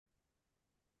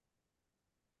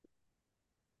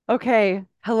Okay,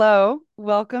 hello.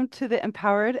 Welcome to the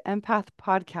Empowered Empath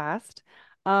podcast.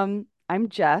 I'm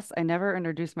Jess. I never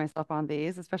introduce myself on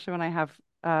these, especially when I have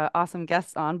awesome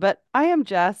guests on, but I am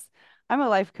Jess. I'm a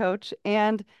life coach,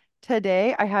 and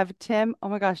today I have Tim. Oh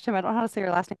my gosh, Tim, I don't know how to say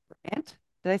your last name. Bryant?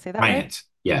 Did I say that right? Bryant.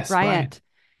 Yes, Bryant. Bryant.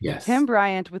 Yes. Tim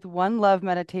Bryant with One Love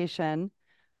Meditation.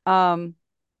 Um,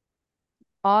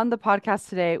 on the podcast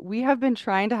today, we have been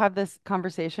trying to have this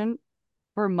conversation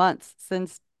for months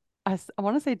since I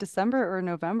want to say December or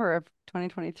November of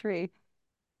 2023.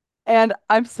 And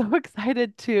I'm so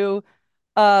excited to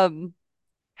um,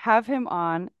 have him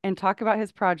on and talk about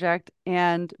his project.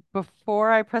 And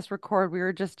before I press record, we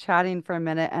were just chatting for a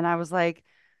minute, and I was like,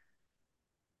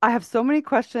 I have so many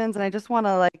questions, and I just want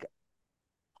to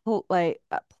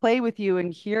play with you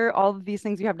and hear all of these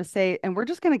things you have to say. And we're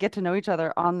just going to get to know each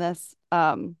other on this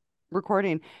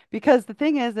recording because the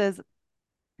thing is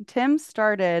Tim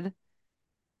started.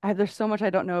 There's so much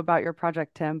I don't know about your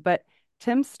project, Tim, but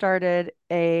Tim started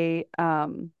it's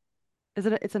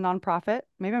a nonprofit?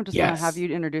 Maybe I'm just gonna have Yes.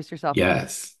 you introduce yourself.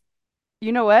 Yes.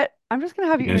 You know what? I'm just gonna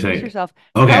have you You're gonna introduce say, yourself.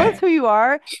 Tell us okay. who you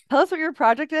are, tell us what your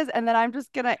project is, and then I'm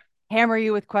just gonna hammer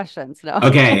you with questions. No.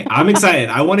 Okay. I'm excited.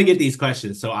 I want to get these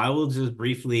questions. So I will just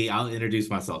briefly, I'll introduce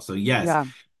myself. So yes, Yeah.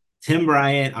 Tim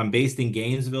Bryant. I'm based in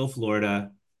Gainesville,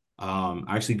 Florida.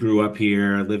 I actually grew up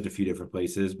here, lived a few different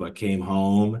places, but came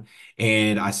home.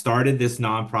 And I started this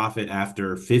nonprofit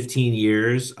after 15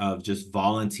 years of just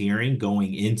volunteering,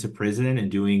 going into prison and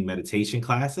doing meditation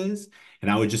classes. And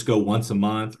I would just go once a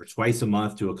month or twice a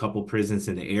month to a couple prisons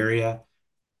in the area.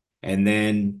 And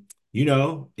then,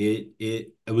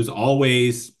 it was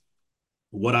always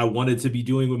what I wanted to be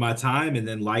doing with my time. And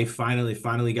then life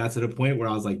finally got to the point where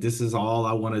I was like, this is all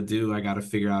I want to do. I got to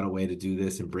figure out a way to do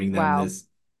this and Wow.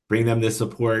 bring them this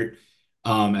support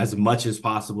as much as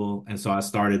possible. And so I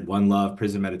started One Love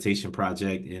Prison Meditation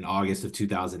Project in August of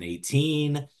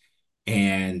 2018.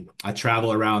 And I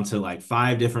travel around to like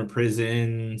five different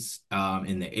prisons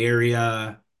in the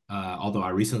area. Although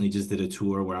I recently just did a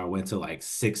tour where I went to like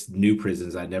six new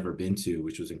prisons I'd never been to,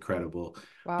 which was incredible.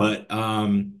 Wow. But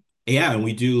yeah, and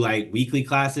we do like weekly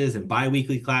classes and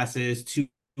bi-weekly classes, 2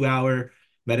 hour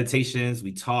meditations.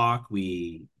 We talk,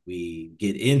 we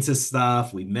get into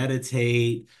stuff, we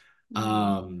meditate. Mm.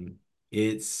 Um,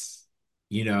 it's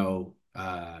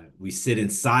we sit in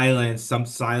silence. Some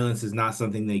silence is not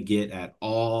something they get at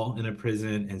all in a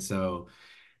prison. And so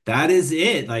that is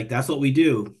it. Like that's what we do.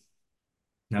 You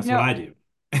That's what know, I do.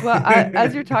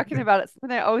 as you're talking about it,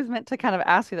 something I always meant to kind of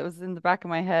ask you that was in the back of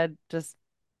my head just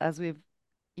as we've,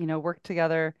 worked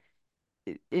together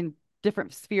in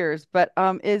different spheres, but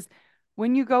is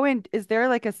when you go in, is there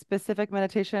like a specific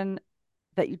meditation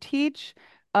that you teach?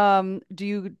 Do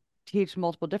you teach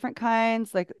multiple different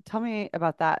kinds? Like, tell me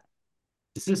about that.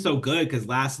 This is so good because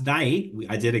last night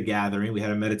I did a gathering. We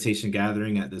had a meditation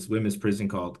gathering at this women's prison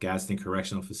called Gadsden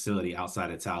Correctional Facility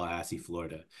outside of Tallahassee,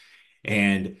 Florida.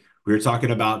 And we were talking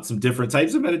about some different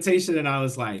types of meditation. And I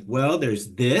was like, well,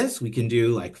 there's this we can do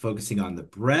like focusing on the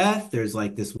breath. There's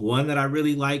like this one that I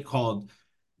really like called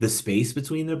the space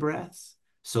between the breaths.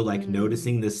 So, like Mm,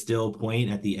 noticing the still point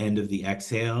at the end of the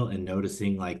exhale and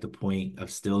noticing like the point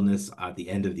of stillness at the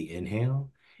end of the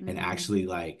inhale and mm, actually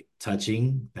like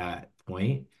touching that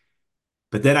point.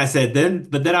 But then I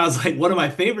was like, one of my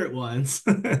favorite ones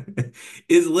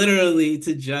is literally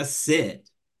to just sit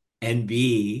and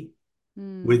be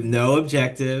with mm, no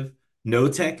objective, no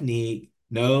technique,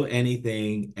 no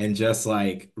anything, and just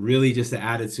like really just the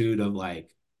attitude of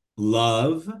like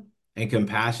love and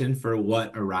compassion for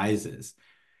what arises.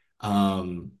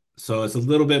 So it's a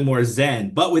little bit more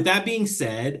Zen. But with that being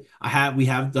said, we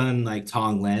have done like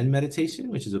Tonglen meditation,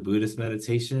 which is a Buddhist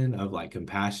meditation of like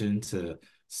compassion to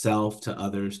self, to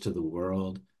others, to the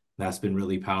world. That's been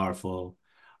really powerful.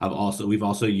 We've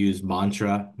also used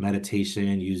mantra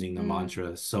meditation using the mm,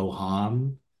 mantra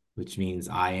Soham, which means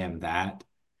I am that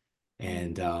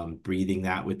and mm, breathing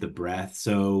that with the breath.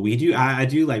 So I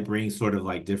do like bring sort of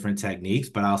like different techniques,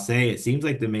 but I'll say it seems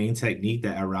like the main technique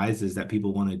that arises that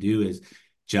people want to do is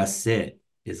just sit,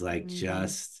 is like mm,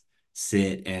 just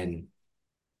sit. And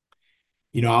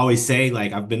I always say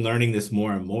like I've been learning this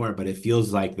more and more, but it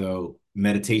feels like though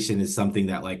meditation is something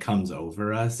that like comes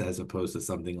over us as opposed to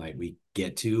something like we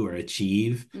get to or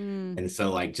achieve. mm. And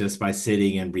so like just by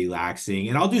sitting and relaxing,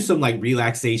 and I'll do some like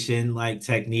relaxation like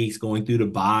techniques going through the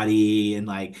body and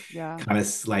like Yeah. kind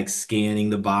of like scanning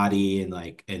the body and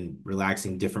like and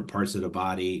relaxing different parts of the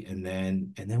body. And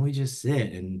then we just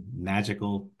sit and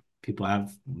people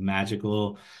have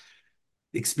magical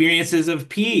experiences of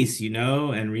peace,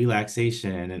 and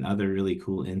relaxation and other really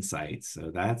cool insights.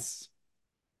 So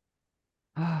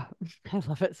I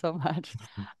love it so much.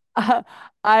 Uh,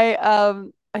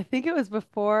 I think it was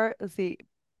before, let's see,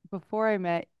 before I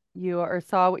met you or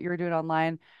saw what you were doing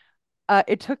online.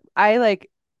 I like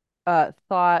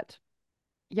thought,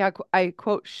 yeah, I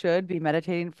quote should be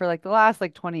meditating for like the last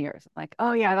like 20 years. I'm like,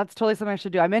 oh yeah, that's totally something I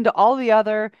should do. I'm into all the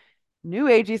other new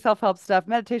agey self-help stuff,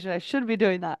 meditation. I should be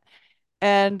doing that.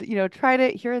 And tried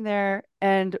it here and there.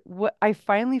 And what I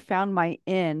finally found my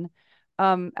in,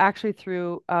 actually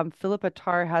through Philip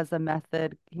Attar has a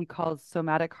method he calls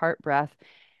somatic heart breath.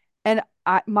 And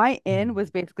my in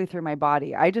was basically through my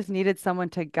body. I just needed someone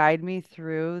to guide me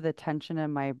through the tension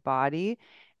in my body,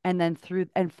 and then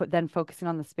then focusing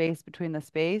on the space between the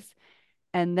space.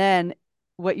 And then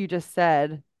what you just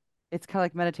said, it's kind of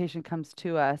like meditation comes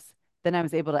to us. Then I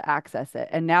was able to access it.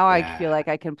 And now I feel Yeah, like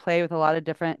I can play with a lot of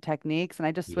different techniques. And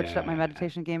I just switched up my yeah,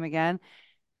 meditation game again.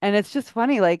 And it's just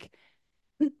funny, like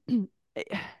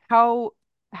how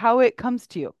how it comes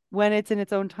to you when it's in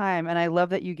its own time. And I love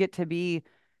that you get to be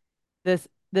this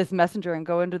messenger and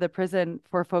go into the prison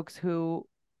for folks who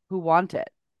want it.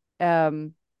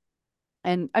 Um,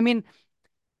 and I mean,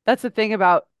 that's the thing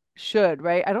about should,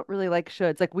 right? I don't really like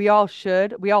shoulds. Like we all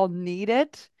should, we all need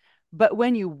it, but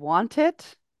when you want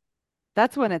it,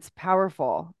 that's when it's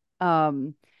powerful.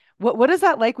 What is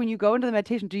that like when you go into the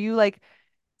meditation? Do you like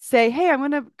say, "Hey, I'm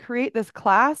going to create this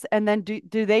class," and then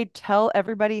do they tell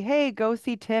everybody, "Hey, go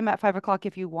see Tim at 5 o'clock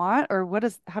if you want," or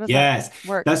how does that yes.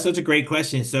 work? That's such a great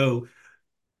question. So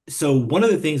one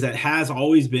of the things that has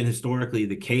always been historically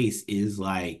the case is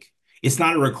like it's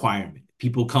not a requirement.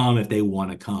 People come if they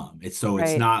want to come. It's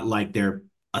Right. not like they're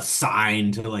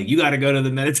assigned to like you got to go to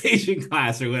the meditation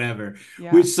class or whatever,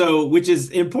 Yeah. which is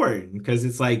important because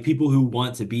it's like people who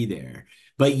want to be there.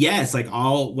 But yes, like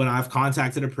all when I've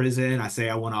contacted a prison, I say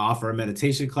I want to offer a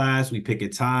meditation class, we pick a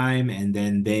time and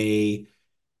then they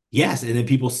yes, and then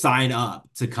people sign up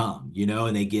to come,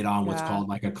 and they get on what's Yeah. called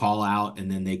like a call out and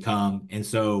then they come. And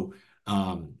so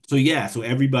yeah, so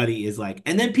everybody is like,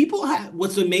 and then people have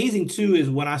what's amazing too is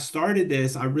when I started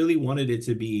this, I really wanted it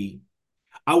to be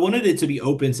I wanted it to be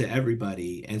open to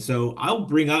everybody. And so I'll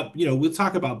bring up, we'll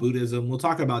talk about Buddhism, we'll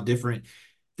talk about different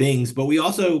things, but we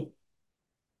also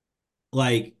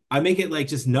like I make it like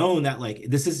just known that like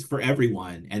this is for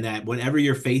everyone and that whatever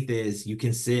your faith is, you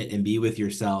can sit and be with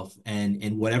yourself and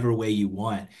in whatever way you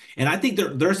want. And I think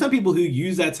there are some people who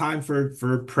use that time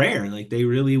for prayer. Like they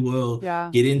really will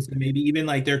Yeah. get into maybe even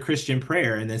like their Christian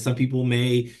prayer. And then some people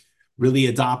may really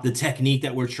adopt the technique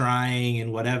that we're trying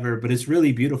and whatever. But it's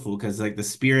really beautiful because like the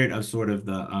spirit of sort of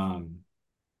the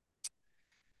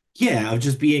yeah, of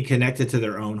just being connected to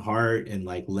their own heart and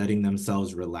like letting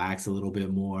themselves relax a little bit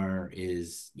more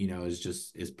is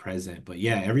present. But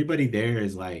yeah, everybody there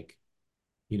is like,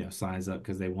 signs up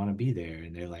because they want to be there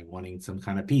and they're like wanting some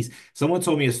kind of peace. Someone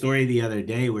told me a story the other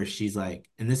day where she's like,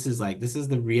 and this is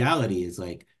the reality is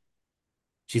like,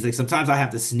 she's like, sometimes I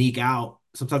have to sneak out.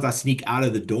 Sometimes I sneak out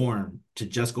of the dorm to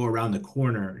just go around the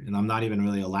corner and I'm not even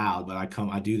really allowed, but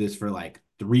I do this for like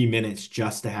 3 minutes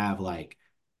just to have like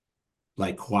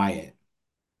quiet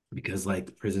because like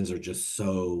the prisons are just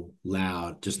so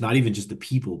loud, just not even just the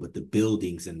people but the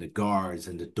buildings and the guards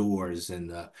and the doors and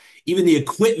the even the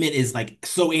equipment is like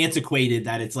so antiquated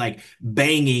that it's like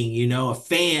banging, a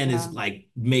fan is Yeah. like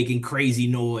making crazy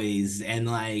noise and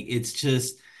like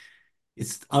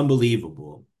it's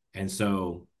unbelievable. And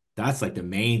so that's like the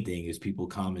main thing is people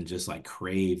come and just like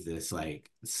crave this like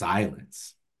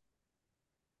silence.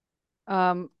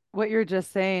 What you're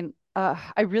just saying,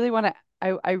 I really want to,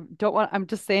 I don't want, I'm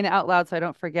just saying it out loud so I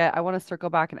don't forget. I want to circle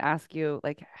back and ask you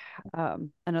like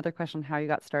another question on how you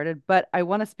got started, but I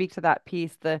want to speak to that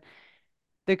piece, the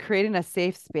creating a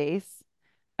safe space.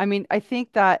 I mean, I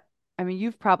mean,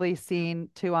 you've probably seen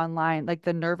too online, like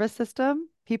the nervous system,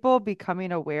 people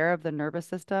becoming aware of the nervous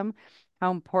system,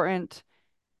 how important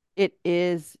it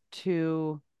is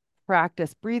to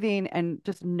practice breathing and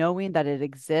just knowing that it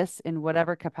exists in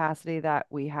whatever capacity that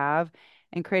we have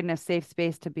and creating a safe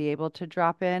space to be able to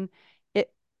drop in.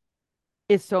 It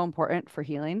is so important for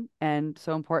healing and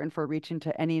so important for reaching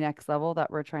to any next level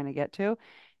that we're trying to get to.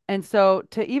 And so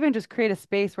to even just create a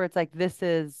space where it's like this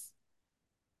is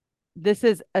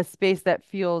a space that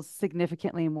feels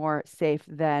significantly more safe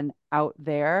than out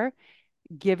there,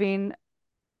 giving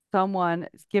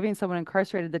giving someone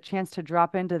incarcerated the chance to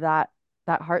drop into that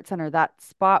heart center, that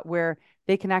spot where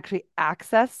they can actually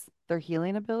access their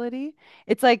healing ability.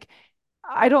 It's like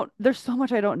there's so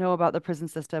much I don't know about the prison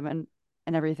system and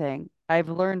everything. I've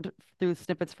learned through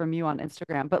snippets from you on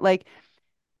Instagram, but like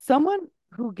someone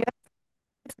who gets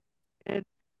it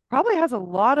probably has a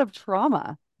lot of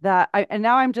trauma and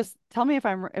now I'm just tell me if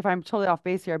I'm totally off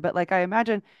base here, but like I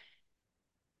imagine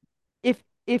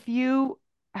if you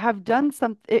have done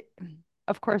something,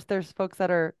 of course, there's folks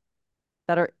that are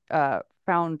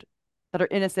found that are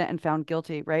innocent and found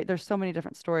guilty, right? There's so many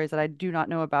different stories that I do not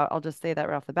know about. I'll just say that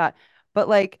right off the bat. But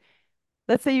like,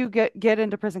 let's say you get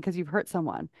into prison because you've hurt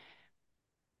someone.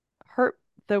 Hurt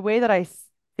the way that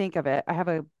think of it, I have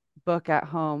a book at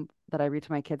home that I read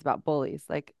to my kids about bullies.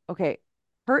 Like, okay,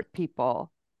 hurt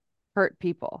people, hurt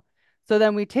people. So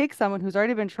then we take someone who's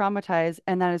already been traumatized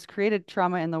and that has created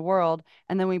trauma in the world,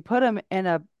 and then we put them in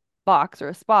a box or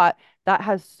a spot that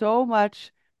has so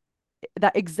much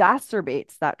that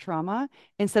exacerbates that trauma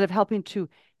instead of helping to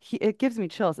it gives me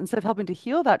chills instead of helping to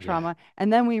heal that Yeah. trauma,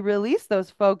 and then we release those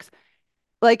folks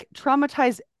like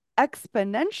traumatized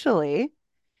exponentially.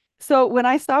 So when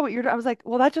I saw what you're doing, I was like,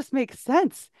 well, that just makes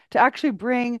sense to actually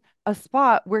bring a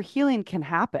spot where healing can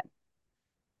happen.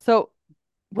 So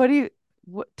what do you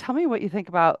tell me what you think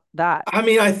about that? I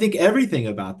mean, I think everything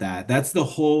about that. That's the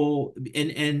whole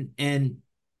and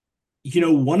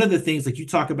one of the things like you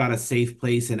talk about a safe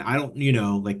place and I don't,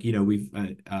 like, we've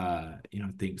I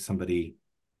think somebody,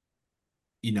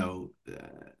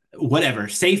 whatever.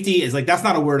 Safety is like that's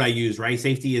not a word I use, right?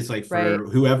 Safety is like Right. for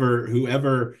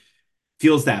whoever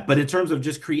feels that. But in terms of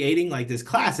just creating like this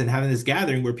class and having this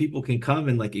gathering where people can come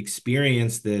and like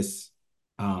experience this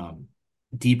um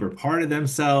deeper part of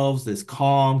themselves, this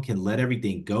calm, can let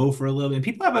everything go for a little bit. And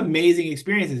people have amazing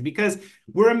experiences because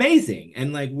we're amazing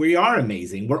and like we are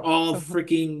amazing. We're all Uh-huh.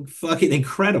 freaking fucking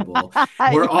incredible.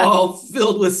 We're Yes. all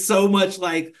filled with so much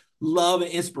like love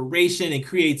and inspiration and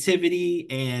creativity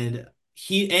and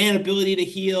ability to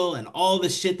heal and all the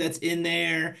shit that's in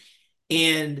there.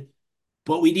 And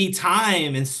but we need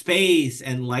time and space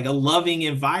and like a loving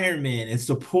environment and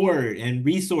support and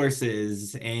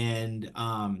resources and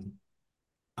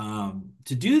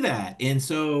to do that. And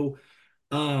so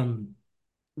um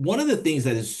one of the things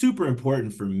that is super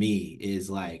important for me is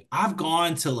like I've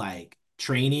gone to like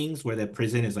trainings where the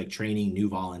prison is like training new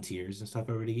volunteers and stuff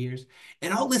over the years.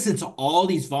 And I'll listen to all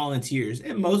these volunteers,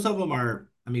 and most of them are,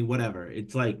 I mean, whatever.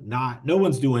 It's like not, no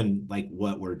one's doing like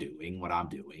what we're doing, what I'm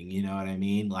doing. You know what I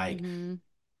mean? Hmm.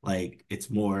 Like it's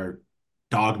more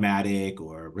dogmatic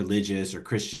or religious or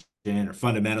Christian or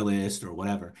fundamentalist or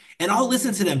whatever. And I'll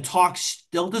listen Hmm. to them talk,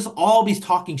 they'll just all be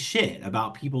talking shit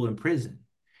about people in prison.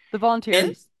 The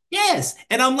And volunteers? yes,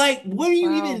 and I'm like, what are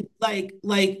you Wow. even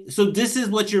so this is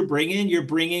what you're bringing? You're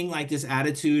bringing like this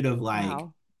attitude of like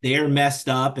Wow. they're messed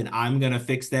up and I'm gonna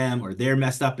fix them, or they're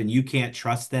messed up and you can't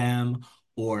trust them,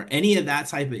 or any of that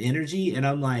type of energy. And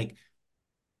I'm like,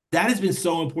 that has been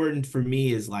so important for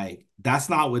me is like that's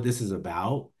not what this is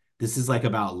about. This is like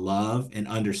about love and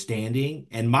understanding.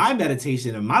 And my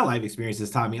meditation and my life experience has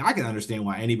taught me I can understand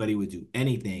why anybody would do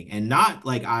anything and not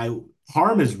like I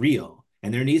harm is real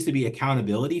and there needs to be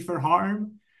accountability for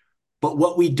harm. But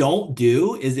what we don't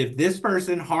do is if this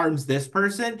person harms this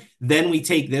person, then we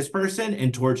take this person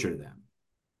and torture them.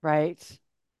 Right.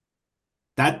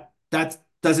 That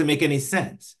doesn't make any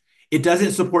sense. It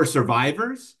doesn't support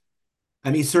survivors.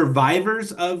 I mean,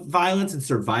 survivors of violence and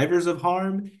survivors of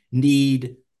harm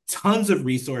need tons of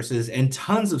resources and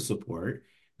tons of support,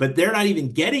 but they're not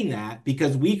even getting that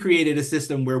because we created a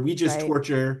system where we just Right.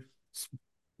 torture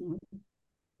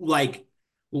like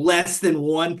less than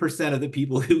 1% of the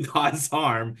people who cause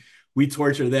harm. We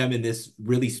torture them in this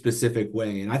really specific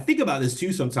way. And I think about this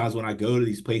too sometimes when I go to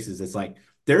these places. It's like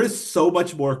there is so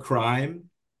much more crime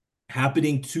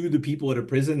happening to the people at a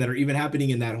prison that are even happening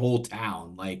in that whole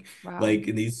town, Wow. like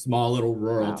in these small little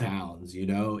rural Wow. towns,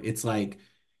 it's like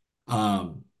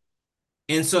um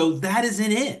and so that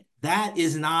isn't it. That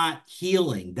is not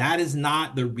healing. That is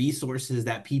not the resources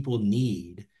that people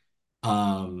need.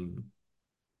 um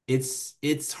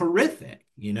it's horrific,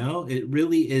 it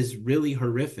really is really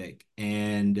horrific.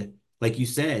 And like you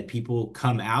said, people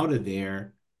come out of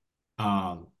there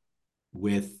um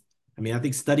with, I mean, I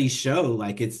think studies show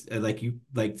like it's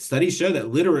like studies show that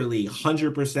literally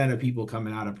 100% of people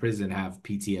coming out of prison have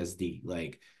PTSD,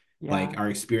 like Yeah. our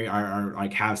experience are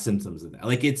like have symptoms of that.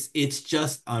 Like it's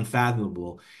just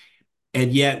unfathomable.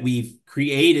 And yet we've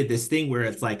created this thing where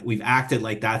it's like we've acted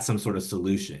like that's some sort of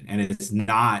solution. And it's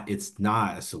not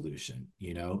a solution,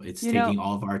 it's You know, taking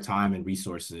all of our time and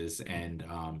resources and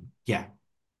yeah.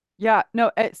 yeah,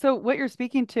 no, so what you're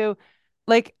speaking to,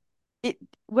 like it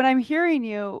when I'm hearing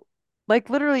you, like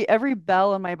literally every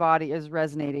bell in my body is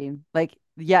resonating. Like,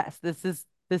 yes, this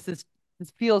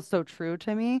feels so true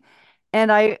to me.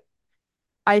 And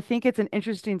I think it's an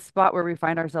interesting spot where we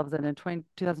find ourselves in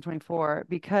 2024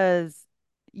 because,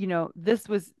 this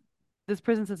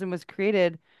prison system was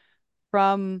created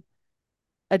from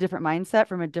a different mindset,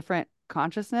 from a different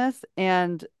consciousness.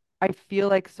 And I feel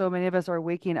like so many of us are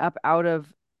waking up out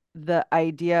of the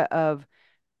idea of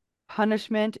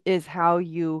punishment is how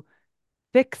you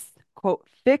fix, quote,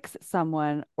 fix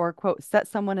someone or quote, set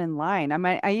someone in line.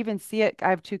 I even see it. I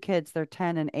have two kids, they're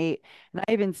 10 and 8, and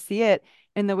I even see it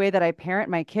in the way that I parent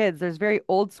my kids. There's very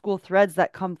old school threads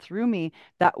that come through me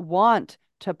that want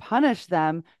to punish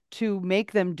them to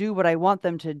make them do what I want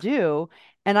them to do.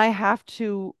 And I have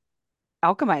to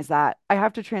alchemize that. I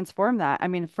have to transform that. I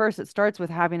mean, first, it starts with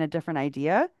having a different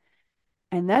idea.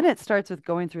 And then it starts with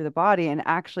going through the body and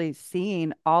actually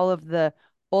seeing all of the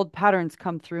old patterns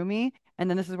come through me. And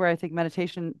then this is where I think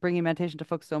meditation, bringing meditation to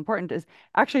folks is so important is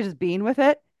actually just being with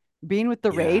it, being with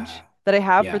the rage Yeah. that I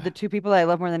have for the Yeah. two people that I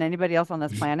love more than anybody else on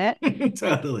this planet.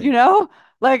 You Totally. know,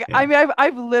 like I Yeah. mean,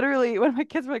 I've literally when my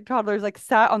kids were like toddlers, like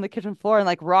sat on the kitchen floor and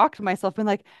like rocked myself and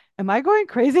like, am I going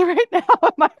crazy right now?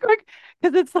 Am I going?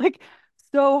 Because it's like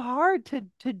so hard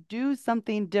to do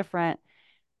something different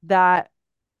that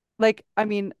like I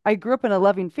mean, I grew up in a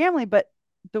loving family, but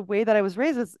the way that I was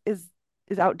raised is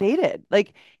outdated.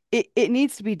 Like it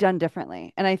needs to be done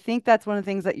differently. And I think that's one of the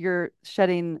things that you're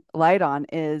shedding light on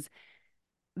is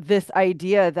this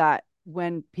idea that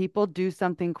when people do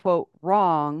something, quote,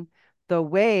 wrong, the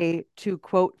way to,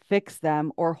 quote, fix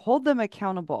them or hold them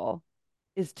accountable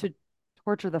is to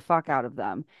torture the fuck out of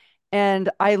them. And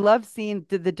I love seeing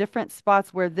the different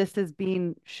spots where this is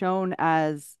being shown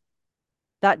as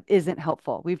that isn't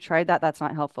helpful. We've tried that. That's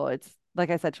not helpful. It's like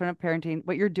I said, showing up parenting,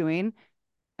 what you're doing,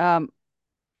 um,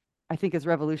 I think is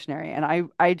revolutionary. And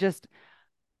I just,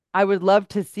 I would love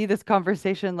to see this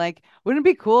conversation. Like, wouldn't it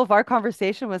be cool if our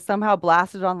conversation was somehow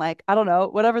blasted on like, I don't know,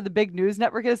 whatever the big news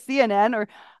network is, CNN or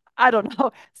I don't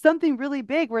know, something really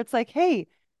big where it's like, hey,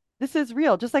 this is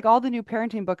real. Just like all the new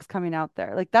parenting books coming out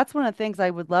there. Like that's one of the things I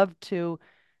would love to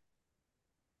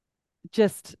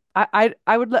just I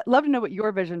would love to know what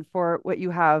your vision for what you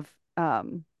have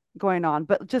going on.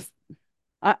 But just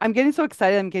I'm getting so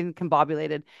excited, I'm getting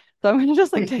combobulated. So I'm gonna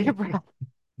just like take a breath.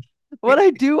 What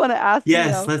I do want to ask you Yes,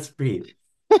 though, let's breathe.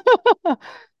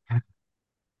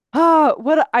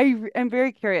 what I am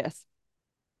very curious.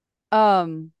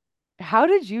 Um, how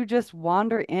did you just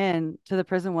wander in to the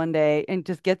prison one day and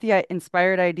just get the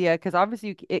inspired idea? Because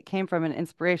obviously it came from an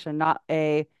inspiration, not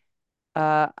a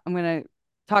I'm gonna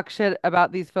talk shit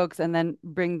about these folks and then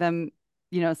bring them,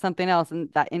 something else and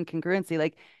that incongruency.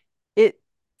 Like it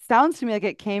sounds to me like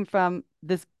it came from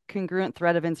this congruent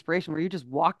thread of inspiration where you just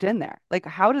walked in there. Like,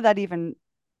 how did that even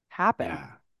happen?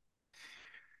 Yeah.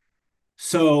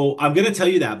 So I'm gonna tell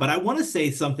you that, but I want to say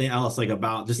something else, like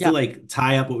about just to Yeah, like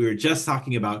tie up what we were just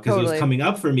talking about, because it was totally. coming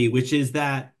up for me, which is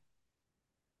that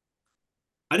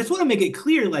I just want to make it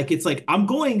clear, like it's like I'm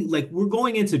going, like we're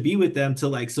going in to be with them to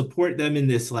like support them in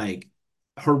this like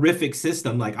horrific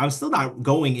system. Like I'm still not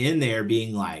going in there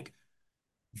being like,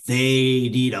 they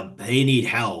need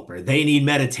help or they need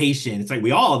meditation. It's like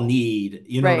we all need,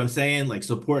 you know what Right, I'm saying? Like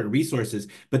support and resources.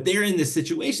 But they're in this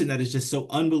situation that is just so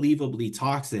unbelievably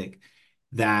toxic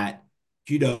that,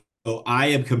 you know, I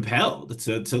am compelled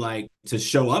to like to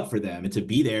show up for them and to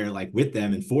be there like with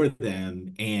them and for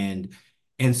them.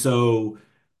 And so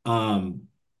um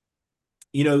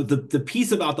the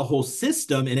piece about the whole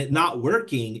system and it not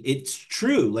working, it's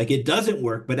true, like it doesn't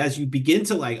work, but as you begin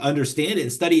to like understand it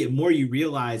and study it more, you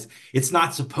realize it's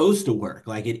not supposed to work.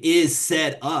 Like it is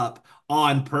set up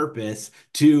on purpose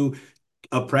to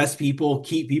oppress people,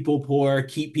 keep people poor,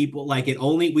 keep people like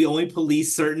we only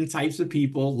police certain types of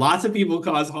people. Lots of people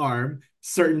cause harm.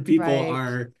 Certain people right,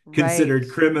 are right, considered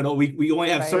criminal. We only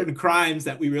have right, certain crimes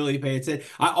that we really pay attention.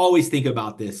 I always think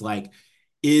about this like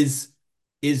is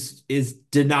is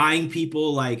denying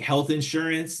people like health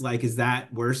insurance, like is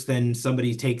that worse than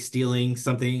somebody take stealing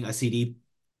something, a CD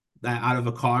that out of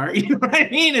a car? You know what I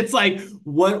mean? It's like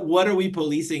what are we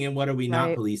policing and what are we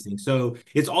not right, policing? So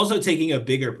it's also taking a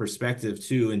bigger perspective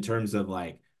too in terms of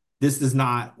like this does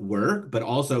not work, but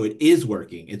also it is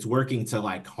working. It's working to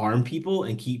like harm people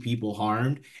and keep people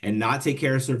harmed and not take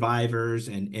care of survivors.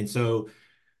 And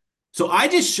so I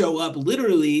just show up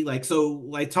literally like so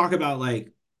like talk about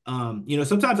like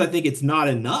sometimes I think it's not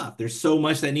enough. There's so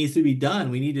much that needs to be done.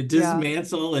 We need to yeah,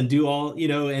 dismantle and do all,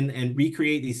 and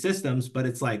recreate these systems, but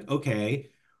it's like, okay,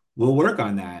 we'll work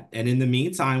on that. And in the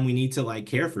meantime, we need to like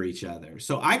care for each other.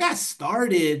 So I got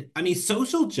started, I mean,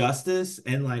 social justice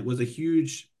and like was a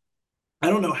huge I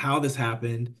don't know how this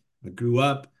happened. I grew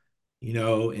up, in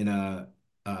a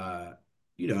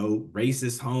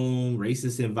racist home,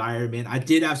 racist environment. I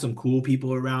did have some cool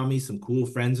people around me, some cool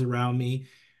friends around me,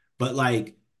 but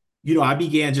like I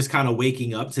began just kind of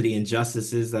waking up to the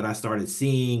injustices that I started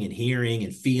seeing and hearing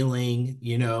and feeling,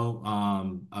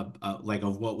 like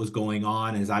of what was going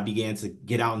on as I began to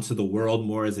get out into the world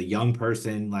more as a young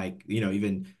person, like,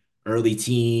 even early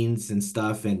teens and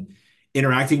stuff, and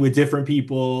interacting with different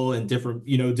people and different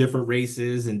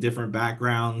races and different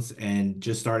backgrounds, and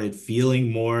just started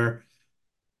feeling more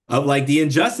of like the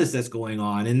injustice that's going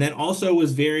on. And then also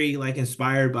was very like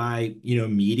inspired by,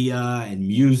 media and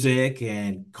music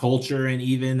and culture, and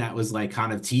even that was like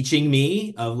kind of teaching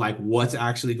me of like what's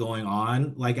actually going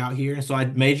on like out here. And so I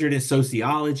majored in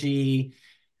sociology.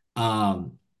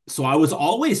 Um, so I was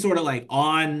always sort of like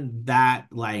on that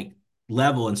like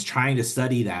level and trying to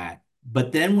study that.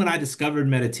 But then when I discovered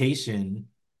meditation,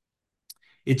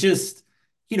 it just,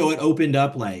 it opened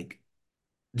up like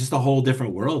just a whole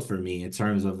different world for me in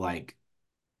terms of like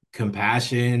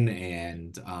compassion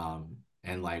and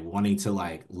like wanting to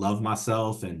like love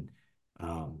myself and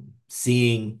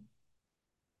seeing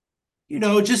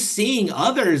just seeing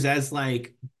others as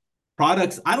like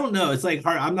products. I don't know. It's like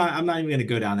hard. I'm not even gonna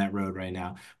go down that road right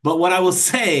now. But what I will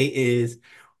say is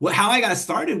how I got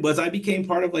started was I became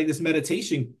part of like this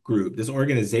meditation group, this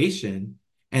organization,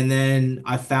 and then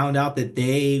I found out that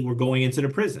they were going into the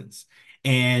prisons.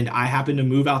 And I happened to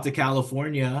move out to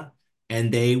California,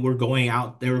 and they were going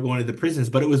to the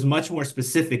prisons, but it was much more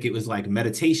specific. It was like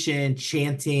meditation,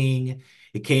 chanting.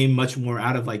 It came much more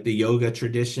out of like the yoga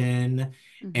tradition.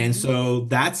 And Hmm. so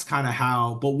that's kind of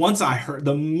how, but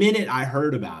the minute I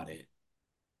heard about it,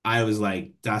 I was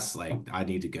like, that's like, I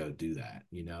need to go do that,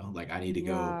 Like I need to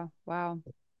go, Yeah, wow.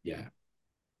 yeah.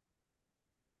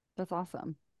 That's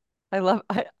awesome. I love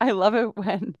it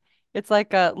when it's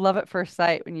like a love at first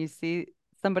sight when you see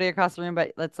somebody across the room,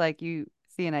 but it's like you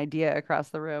see an idea across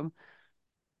the room.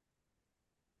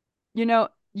 You know,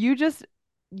 you just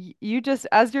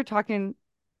as you're talking,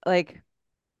 like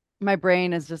my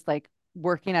brain is just like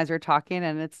working as you're talking,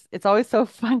 and it's always so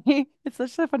funny. It's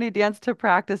such a funny dance to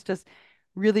practice, just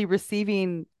really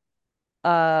receiving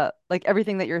like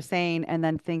everything that you're saying, and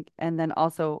then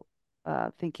also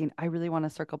thinking, I really want to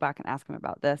circle back and ask him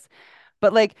about this.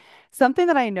 But like something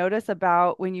that I notice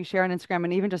about when you share on Instagram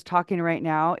and even just talking right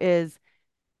now is,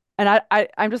 and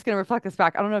I'm just going to reflect this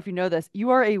back. I don't know if you know this. You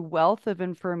are a wealth of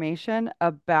information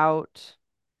about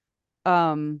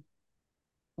um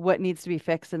what needs to be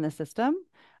fixed in the system,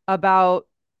 about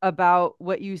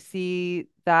what you see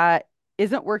that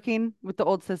isn't working with the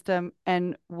old system,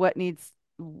 and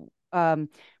um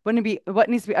what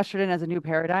needs to be ushered in as a new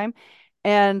paradigm.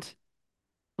 And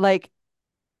like,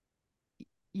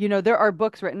 there are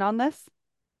books written on this,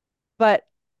 but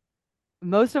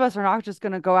most of us are not just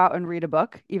going to go out and read a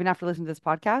book, even after listening to this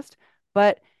podcast,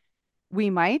 but we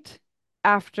might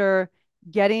after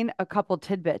getting a couple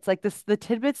tidbits like this, the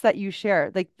tidbits that you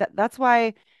share, like that's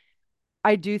why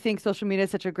I do think social media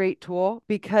is such a great tool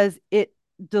because it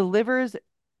delivers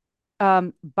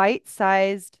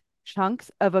bite-sized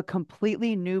chunks of a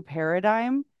completely new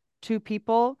paradigm to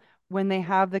people when they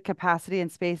have the capacity and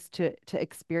space to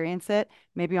experience it,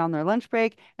 maybe on their lunch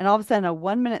break. And all of a sudden, a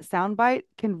 1 minute soundbite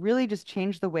can really just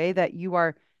change the way that you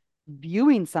are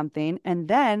viewing something. And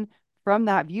then from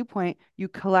that viewpoint, you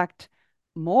collect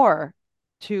more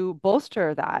to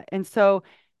bolster that. And so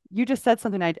you just said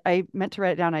something I meant to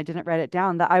write it down. I didn't write it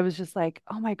down, that I was just like,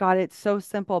 oh my God, it's so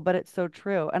simple, but it's so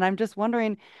true. And I'm just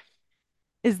wondering,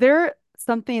 is there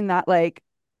something that like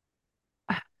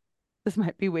this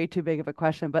might be way too big of a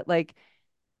question, but like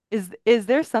is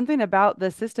there something about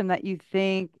the system that you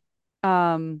think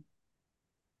um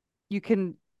you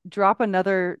can drop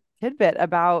another tidbit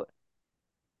about,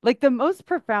 like the most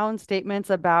profound statements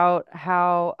about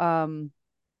how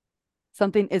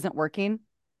something isn't working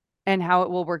and how it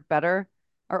will work better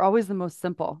are always the most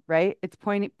simple, right? It's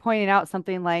pointing out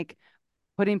something like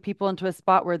putting people into a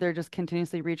spot where they're just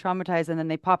continuously re-traumatized, and then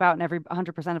they pop out and every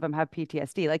 100% of them have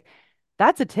PTSD. Like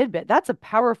that's a tidbit. That's a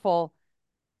powerful,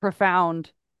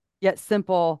 profound, yet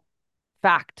simple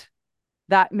fact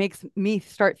that makes me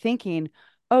start thinking,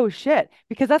 oh shit.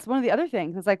 Because that's one of the other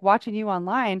things. It's like watching you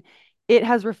online, it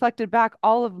has reflected back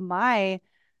all of my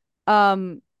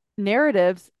um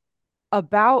narratives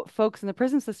about folks in the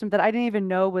prison system that I didn't even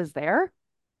know was there.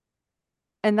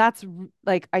 And that's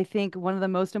like, I think one of the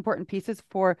most important pieces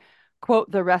for,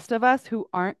 quote, the rest of us who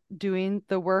aren't doing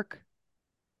the work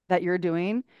that you're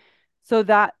doing, so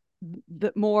that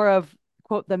the more of,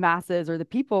 quote, the masses or the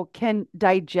people can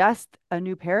digest a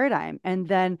new paradigm, and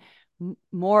then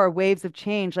more waves of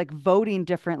change, like voting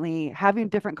differently, having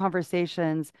different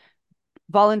conversations,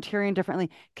 volunteering differently,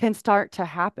 can start to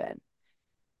happen.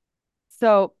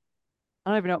 So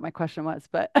I don't even know what my question was,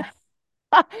 but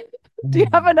Do you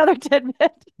have another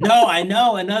tidbit? No, I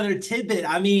know another tidbit.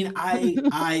 I mean,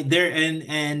 I there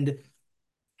and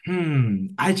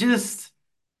I just,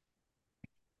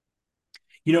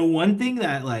 one thing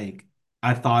that like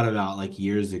I thought about like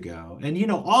years ago,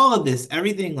 and all of this,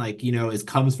 everything like, is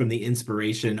comes from the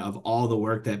inspiration of all the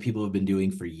work that people have been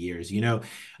doing for years.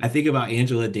 I think about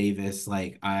Angela Davis,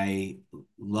 like I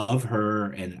love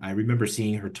her, and I remember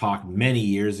seeing her talk many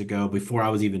years ago before I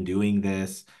was even doing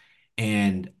this.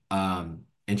 And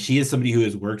she is somebody who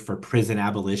has worked for prison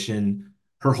abolition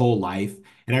her whole life.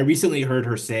 And I recently heard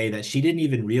her say that she didn't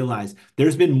even realize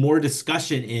there's been more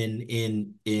discussion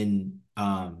in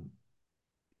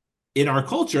our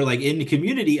culture, like in the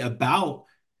community, about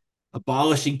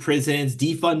abolishing prisons,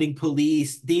 defunding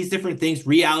police, these different things,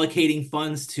 reallocating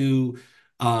funds to,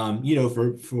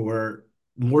 for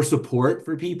more support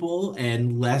for people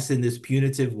and less in this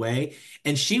punitive way.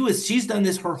 And she's done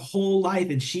this her whole life,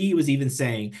 and she was even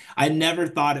saying, I never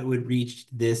thought it would reach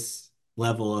this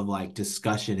level of like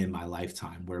discussion in my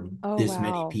lifetime, where Oh, this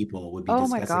many wow. people would be Oh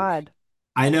my discussing. God.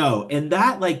 I know. And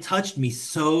that like touched me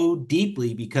so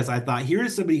deeply because I thought, here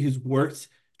is somebody who's worked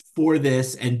for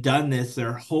this and done this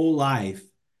their whole life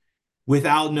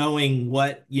without knowing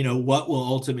what will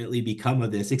ultimately become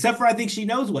of this. Except for I think she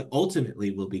knows what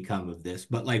ultimately will become of this.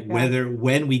 But like Yeah. whether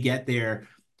when we get there,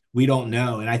 we don't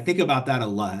know. And I think about that a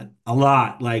lot, a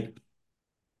lot. Like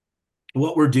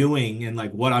what we're doing and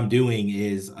like what I'm doing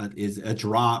is a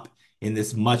drop in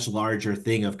this much larger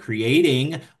thing of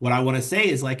creating what I want to say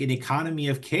is like an economy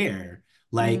of care,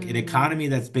 like an Mm, economy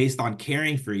that's based on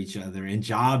caring for each other and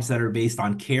jobs that are based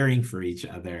on caring for each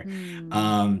other,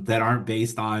 mm, that aren't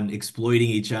based on exploiting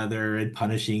each other and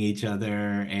punishing each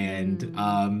other and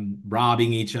mm.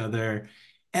 robbing each other.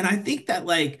 And I think that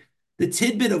like the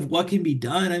tidbit of what can be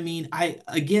done, I mean, I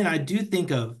do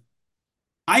think of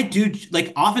I do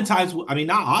like oftentimes, I mean,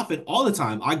 not often, all the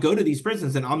time, I go to these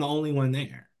prisons and I'm the only one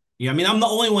there. I mean, I'm the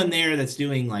only one there that's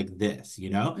doing like this.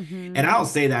 Mm-hmm. And I don't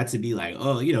say that to be like,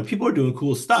 oh, people are doing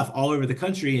cool stuff all over the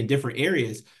country in different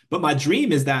areas. But my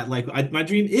dream is that, like, my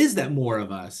dream is that more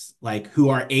of us, like, who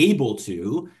are able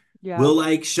to, Yeah. will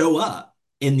like show up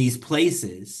in these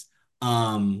places.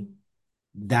 Um,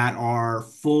 that are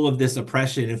full of this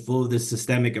oppression and full of this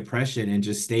systemic oppression and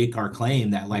just stake our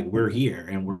claim that like we're here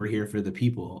and we're here for the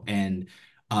people and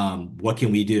what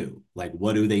can we do? Like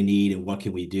what do they need and what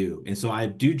can we do? And so I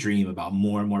do dream about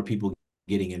more and more people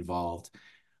getting involved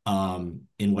in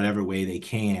whatever way they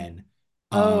can.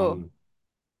 Oh, Um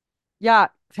yeah.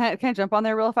 Can I jump on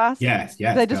there real fast? yes,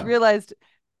 Because I yes, just go. realized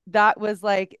that was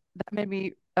like, that made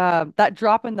me, that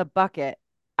drop in the bucket.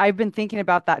 I've been thinking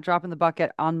about that drop in the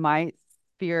bucket on my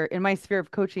in my sphere of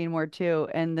coaching more too.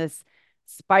 And this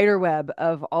spider web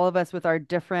of all of us with our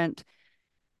different,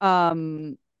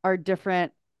 um,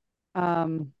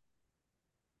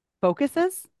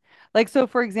 focuses. Like, so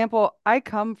for example, I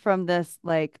come from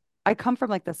like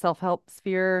the self-help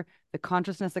sphere, the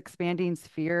consciousness expanding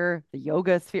sphere, the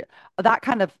yoga sphere, that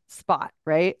kind of spot,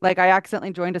 right? Like I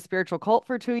accidentally joined a spiritual cult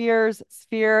for 2 years,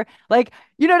 sphere. Like,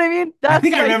 you know what I mean? I That's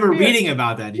think I my remember sphere. reading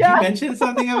about that. Did you Yeah. mention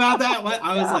something about that? What?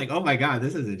 I was Yeah. like, oh my God,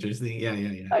 this is interesting. Yeah, yeah,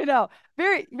 yeah. I know.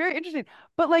 Very, very interesting.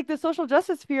 But like the social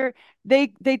justice sphere, they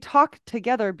talk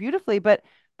together beautifully, but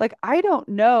like I don't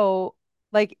know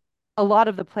like a lot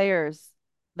of the players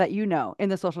that you know in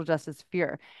the social justice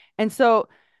sphere. And so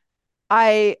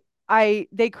I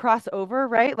they cross over,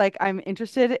 right? Like I'm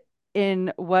interested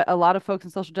in what a lot of folks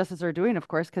in social justice are doing, of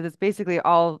course, because it's basically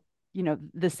all,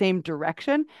 the same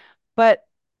direction. But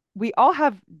we all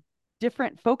have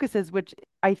different focuses, which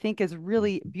I think is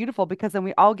really beautiful because then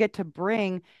we all get to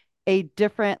bring a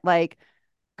different like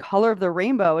color of the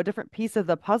rainbow, a different piece of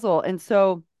the puzzle. And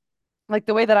so like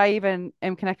the way that I even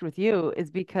am connected with you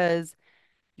is because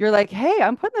you're like, hey,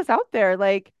 I'm putting this out there.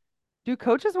 Like, do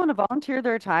coaches want to volunteer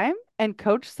their time and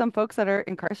coach some folks that are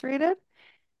incarcerated?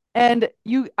 And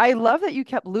I love that you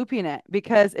kept looping it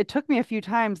because it took me a few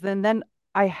times. Then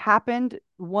I happened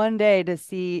one day to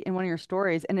see in one of your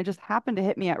stories, and it just happened to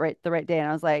hit me at the right day. And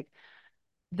I was like,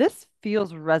 this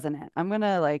feels resonant. I'm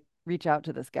gonna like reach out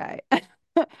to this guy.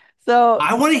 So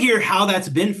I want to hear how that's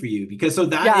been for you because so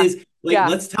that yeah, is like, yeah,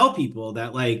 let's tell people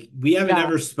that like we haven't yeah.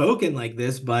 ever spoken like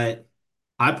this, but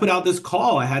I put out this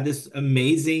call. I had this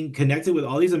amazing connected with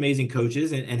all these amazing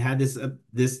coaches and had this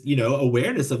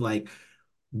awareness of like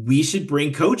we should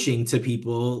bring coaching to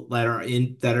people that are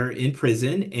in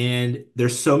prison, and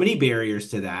there's so many barriers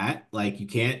to that, like you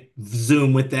can't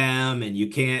Zoom with them and you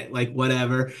can't like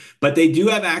whatever, but they do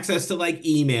have access to like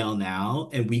email now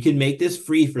and we can make this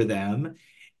free for them.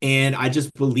 And I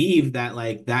just believe that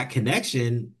like that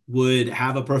connection would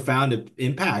have a profound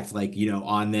impact, like,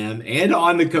 on them and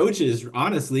on the coaches,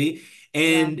 honestly. Yeah.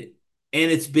 And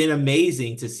it's been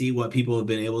amazing to see what people have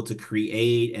been able to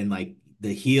create, and like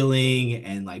the healing,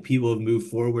 and like people have moved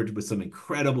forward with some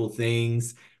incredible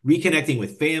things, reconnecting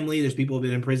with family. There's people who have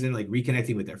been in prison, like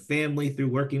reconnecting with their family through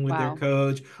working with their Wow.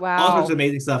 coach, all sorts of Wow.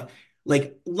 amazing stuff,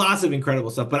 like lots of incredible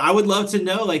stuff. But I would love to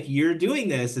know, like, you're doing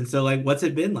this. And so, like, what's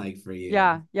it been like for you?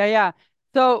 Yeah, yeah, yeah.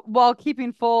 So while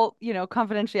keeping full,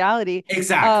 confidentiality,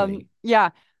 Exactly. yeah,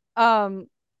 um,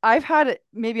 I've had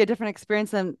maybe a different experience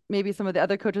than maybe some of the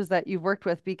other coaches that you've worked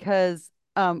with because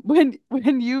when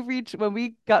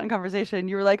we got in conversation,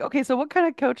 you were like, okay, so what kind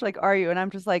of coach like are you? And I'm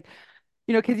just like,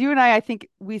 because you and I think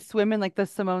we swim in like the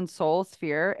Simone Soul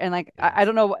sphere. And like, I Yes.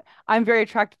 don't know what I'm very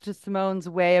attracted to Simone's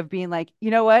way of being like, you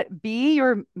know what? Be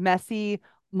your messy,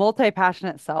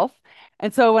 multi-passionate self.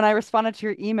 And so when I responded to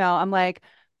your email, I'm like,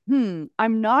 I'm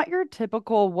not your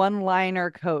typical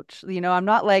one-liner coach. I'm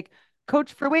not like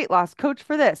coach for weight loss, coach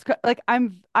for this. Like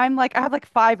I'm like, I have like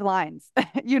five lines,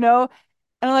 you know?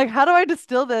 And I'm like, how do I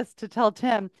distill this to tell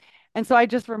Tim? And so I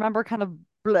just remember kind of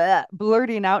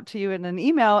blurting out to you in an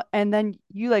email. And then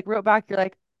you like wrote back, you're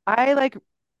like, I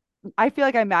feel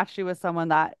like I matched you with someone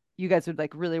that you guys would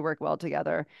like really work well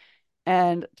together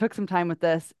and took some time with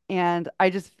this. And I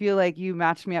just feel like you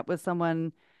matched me up with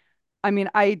someone. I mean,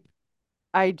 I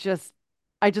just,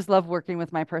 I just love working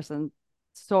with my person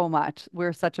so much.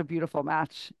 We're such a beautiful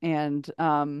match. And,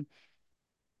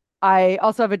 I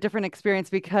also have a different experience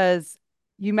because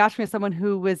you matched me with someone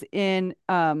who was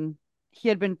he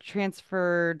had been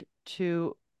transferred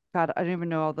to, God, I don't even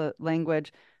know all the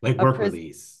language, Like a work prison,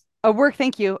 release. a work,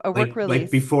 thank you, a work Like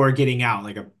release. before getting out,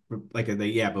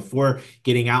 yeah, before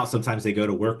getting out, sometimes they go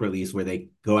to work release where they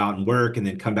go out and work and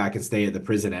then come back and stay at the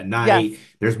prison at night.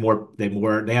 Yes,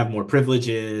 They have more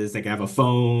privileges, they can have a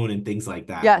phone and things like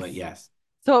that. yes. But yes.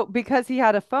 So because he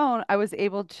had a phone, I was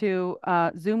able to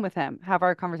Zoom with him, have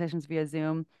our conversations via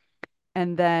Zoom.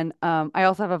 And then I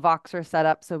also have a Voxer set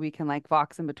up so we can like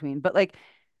Vox in between. But like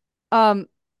um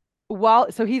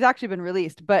so he's actually been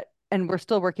released, but and we're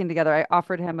still working together. I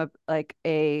offered him a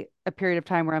period of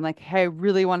time where I'm like, hey, I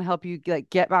really want to help you like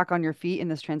get back on your feet in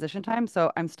this transition time.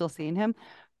 So I'm still seeing him.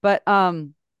 But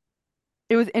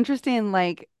it was interesting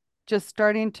like just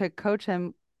starting to coach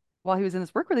him while he was in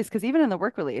this work release, because even in the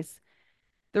work release,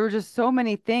 there were just so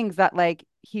many things that like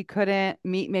he couldn't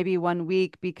meet maybe one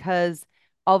week because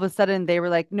all of a sudden they were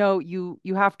like, no, you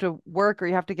have to work or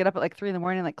you have to get up at like 3 in the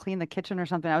morning and like clean the kitchen or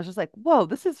something. I was just like, whoa,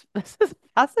 this is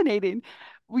fascinating.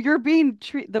 You're being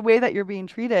treated the way that you're being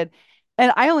treated.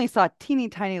 And I only saw teeny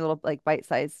tiny little like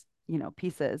bite-sized,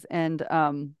 pieces. And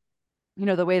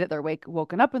the way that they're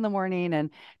woken up in the morning and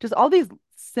just all these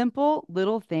simple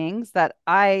little things that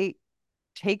I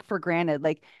take for granted.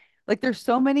 Like there's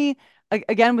so many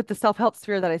again with the self-help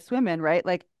sphere that I swim in, right?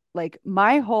 Like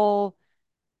my whole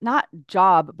not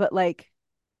job, but like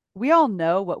we all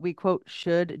know what we quote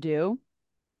should do,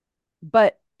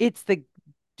 but it's the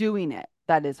doing it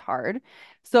that is hard.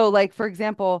 So like for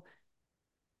example,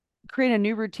 create a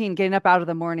new routine, getting up out of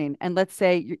the morning, and let's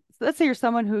say you're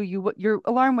someone who your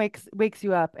alarm wakes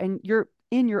you up and you're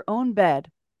in your own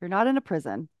bed. You're not in a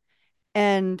prison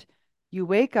and you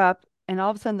wake up and all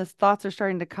of a sudden the thoughts are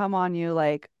starting to come on you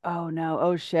like, oh no,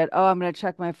 oh shit, oh, I'm going to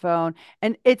check my phone.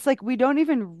 And it's like we don't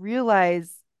even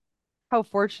realize how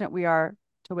fortunate we are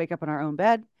to wake up in our own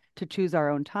bed, to choose our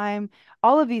own time,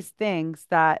 all of these things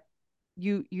that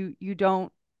you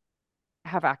don't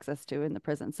have access to in the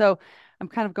prison. So I'm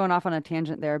kind of going off on a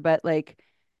tangent there, but like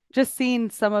just seeing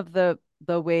some of the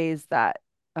ways that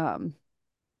um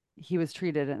he was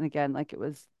treated, and again, like it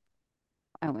was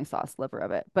I only saw a sliver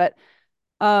of it. But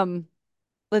um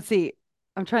let's see.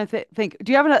 I'm trying to think.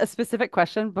 Do you have a specific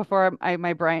question before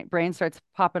my brain starts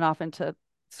popping off into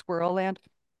squirrel land?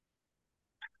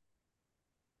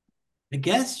 I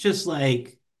guess just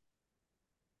like,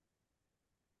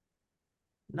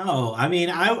 no, I mean,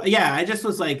 I just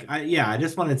was like, I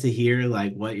just wanted to hear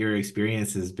like what your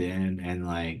experience has been, and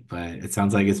like, but it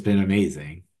sounds like it's been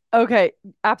amazing. Okay,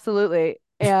 absolutely.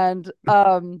 And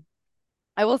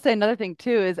I will say another thing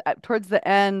too is towards the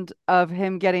end of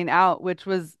him getting out, which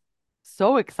was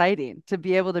so exciting to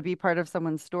be able to be part of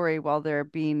someone's story while they're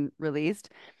being released.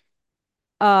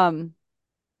 Um,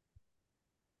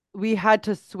 we had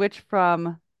to switch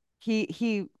from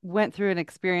he went through an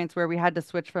experience where we had to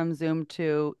switch from Zoom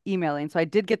to emailing. So I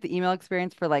did get the email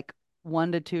experience for like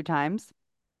 1 to 2 times.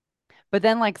 But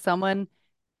then like someone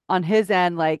on his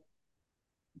end, like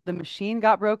the machine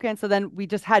got broken. So then we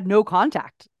just had no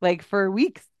contact like for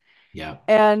weeks. Yeah.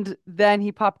 And then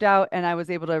he popped out and I was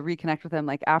able to reconnect with him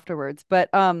like afterwards. But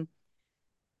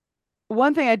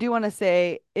one thing I do want to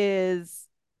say is,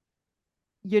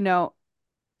 you know,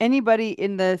 anybody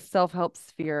in the self-help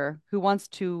sphere who wants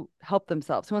to help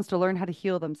themselves, who wants to learn how to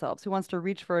heal themselves, who wants to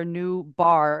reach for a new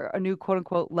bar, a new quote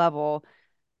unquote level,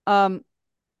 um,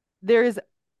 there is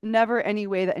never any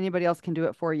way that anybody else can do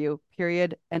it for you.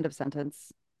 Period. End of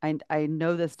sentence. I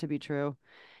know this to be true.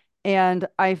 And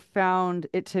I found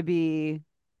it to be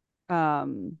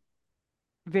um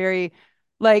very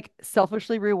like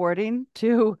selfishly rewarding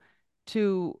to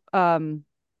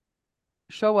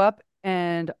show up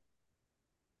and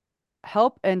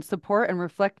help and support and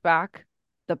reflect back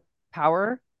the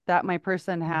power that my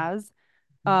person has.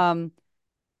 Um,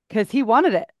 because he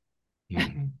wanted it.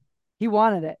 Mhm. He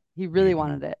wanted it. He really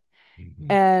wanted Mhm. it Mhm.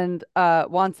 and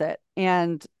wants it.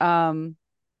 And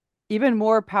even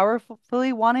more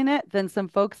powerfully wanting it than some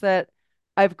folks that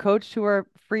I've coached who are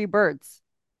free birds,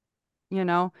 you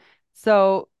know?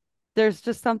 So there's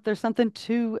something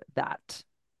to that,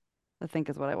 I think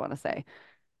is what I want to say.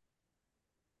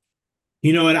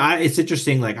 You know, and it's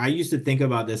interesting. Like I used to think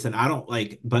about this, and I don't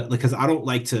like, but because I don't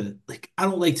like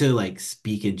to like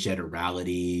speak in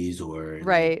generalities or like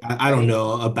Right, I don't right.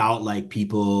 know about like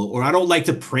people, or I don't like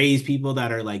to praise people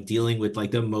that are like dealing with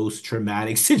like the most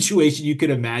traumatic situation you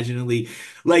could imaginably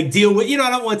like deal with. You know,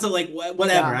 I don't want to like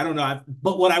whatever. Yeah, I don't know.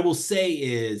 But what I will say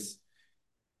is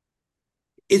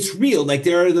it's real. Like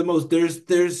there are the most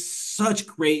there's such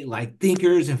great like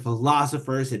thinkers and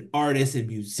philosophers and artists and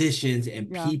musicians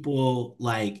and yeah, people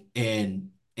like and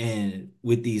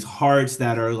with these hearts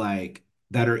that are like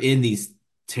that are in these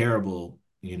terrible,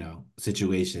 you know,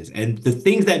 situations. And the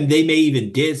things that they may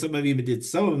even did, some of them did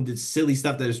silly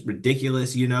stuff that is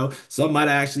ridiculous, you know. Some might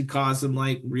actually cause some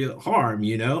like real harm,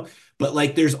 you know. But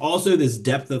like there's also this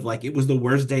depth of like it was the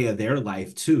worst day of their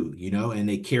life too, you know, and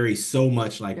they carry so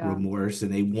much like yeah, remorse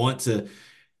and they want to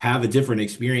have a different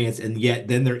experience. And yet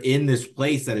then they're in this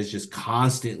place that is just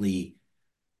constantly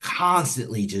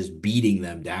just beating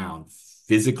them down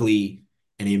physically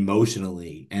and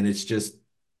emotionally. And it's just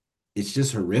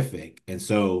horrific. And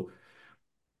so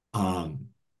um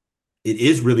it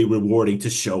is really rewarding to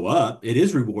show up. It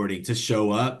is rewarding to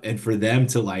show up and for them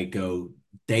to like go,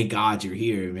 thank God you're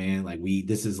here, man. Like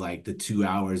this is like the 2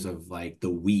 hours of like the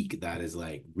week that is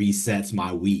like resets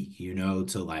my week, you know,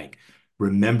 to like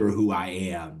remember who I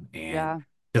am and yeah,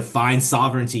 to find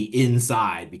sovereignty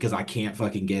inside because I can't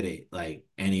fucking get it like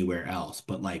anywhere else.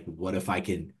 But like, what if I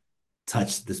can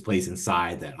touch this place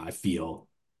inside that I feel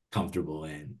comfortable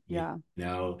in, you yeah.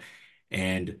 know?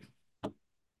 And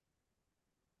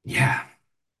yeah.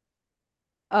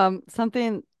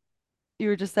 Something you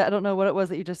were just said, I don't know what it was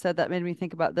that you just said that made me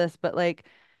think about this, but like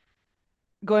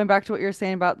going back to what you were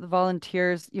saying about the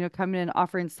volunteers, coming in and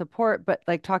offering support, but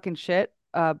like talking shit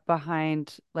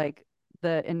behind like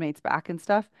the inmates' back and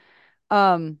stuff.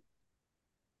 Um,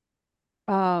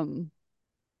 um,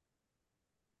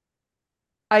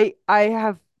 I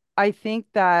think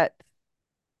that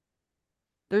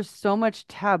there's so much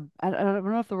I don't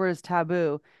know if the word is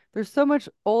taboo. There's so much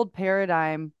old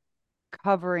paradigm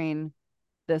covering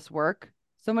this work,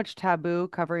 so much taboo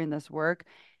covering this work.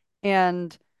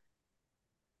 And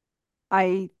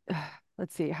I,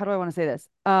 let's see, how do I want to say this?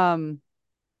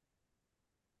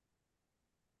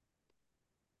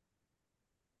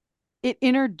 It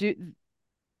introduce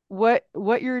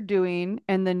what you're doing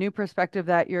and the new perspective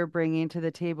that you're bringing to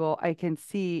the table, I can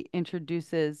see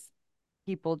introduces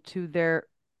people to their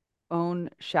own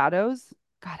shadows.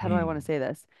 God, how do I want to Mm. say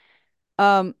this?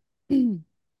 Um,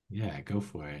 Yeah, go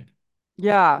for it.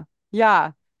 yeah,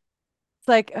 yeah. It's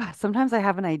like sometimes I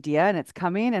have an idea and it's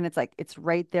coming and it's like it's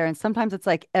right there. And sometimes it's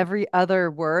like every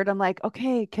other word. I'm like,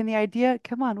 okay, can the idea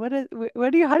come on? What do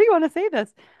you how do you want to say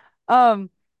this? Um,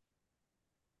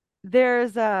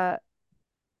 there's a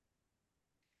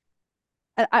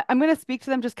I'm going to speak to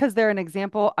them just because they're an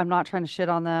example. I'm not trying to shit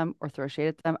on them or throw shade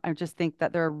at them. I just think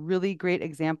that they're a really great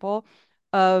example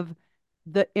of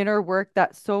the inner work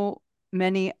that so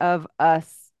many of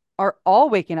us are all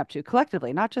waking up to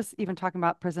collectively, not just even talking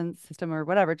about prison system or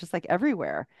whatever, just like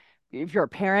everywhere. If you're a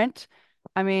parent,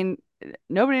 I mean,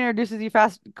 nobody introduces you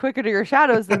quicker to your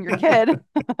shadows than your kid,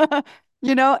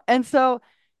 And so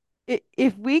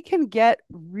if we can get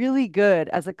really good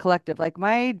as a collective, like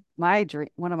my dream,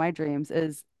 one of my dreams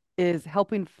is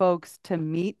helping folks to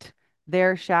meet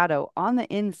their shadow on the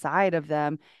inside of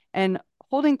them and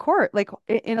holding court, like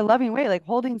in a loving way, like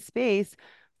holding space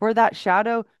for that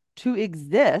shadow to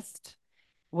exist.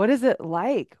 What is it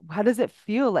like? How does it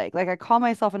feel like? Like I call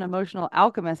myself an emotional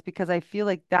alchemist because I feel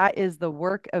like that is the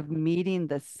work of meeting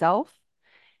the self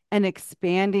and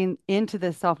expanding into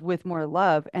this self with more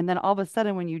love. And then all of a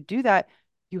sudden, when you do that,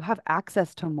 you have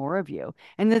access to more of you.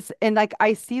 And this, and like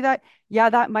I see that, yeah,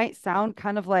 that might sound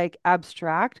kind of like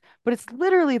abstract, but it's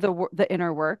literally the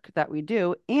inner work that we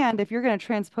do. And if you're going to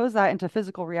transpose that into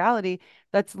physical reality,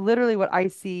 that's literally what I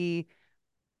see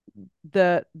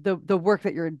the work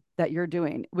that you're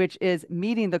doing, which is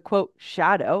meeting the quote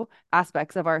shadow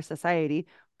aspects of our society,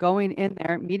 going in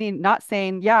there, meeting, not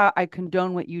saying, yeah, I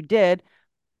condone what you did,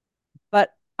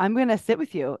 but I'm going to sit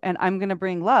with you and I'm going to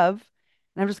bring love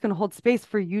and I'm just going to hold space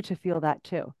for you to feel that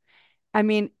too. I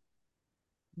mean,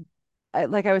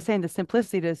 like I was saying, the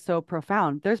simplicity is so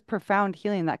profound. There's profound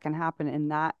healing that can happen in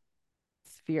that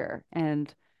sphere.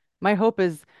 And my hope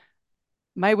is,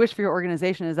 my wish for your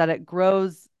organization is that it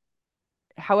grows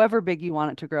however big you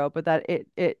want it to grow, but that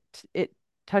it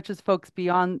touches folks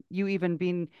beyond you even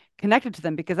being connected to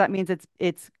them, because that means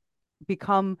it's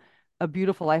become a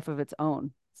beautiful life of its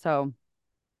own. So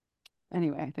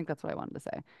anyway, I think that's what I wanted to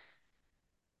say.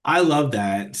 I love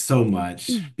that so much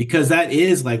because that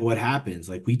is like what happens.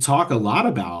 Like we talk a lot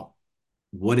about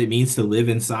what it means to live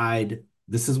inside.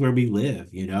 This is where we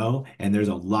live, you know? And there's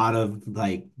a lot of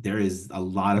like, there is a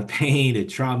lot of pain and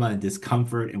trauma and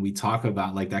discomfort. And we talk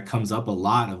about like that comes up a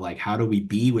lot of like, how do we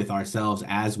be with ourselves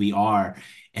as we are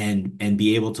and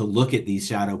be able to look at these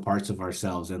shadow parts of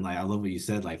ourselves. And like, I love what you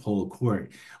said, like hold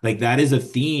court. Like that is a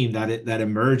theme that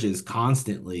emerges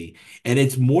constantly. And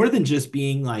it's more than just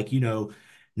being like,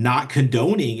 not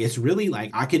condoning. It's really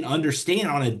like I can understand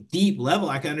on a deep level.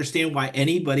 I can understand why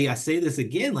anybody, I say this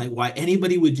again, like why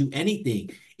anybody would do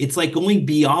anything. It's like going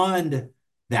beyond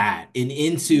that and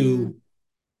Mm,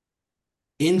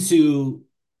 into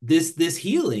this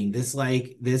healing, this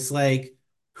like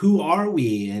who are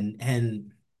we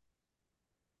and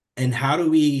how do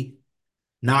we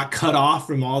not cut off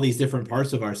from all these different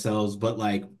parts of ourselves, but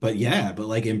like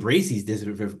embrace these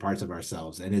different parts of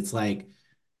ourselves. And it's like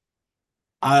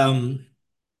um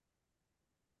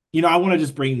I want to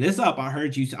just bring this up. I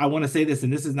heard you. I want to say this,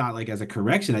 and this is not like as a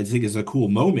correction. I just think it's a cool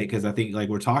moment because I think like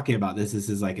we're talking about this. This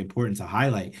is like important to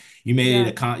highlight. You made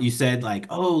yeah. a you said like,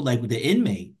 oh, like the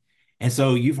inmate, and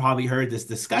so you've probably heard this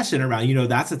discussion around.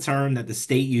 That's a term that the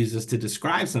state uses to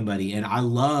describe somebody, and I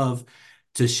love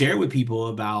to share with people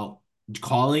about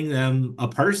calling them a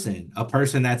person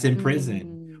that's in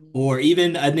prison, Mm, or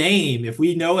even a name if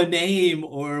we know a name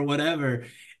or whatever.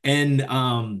 And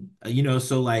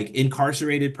so like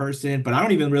incarcerated person, but I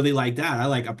don't even really like that. I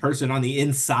like a person on the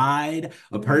inside,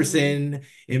 a mm. person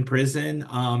in prison,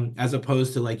 as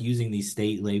opposed to like using these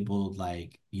state labeled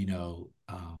like,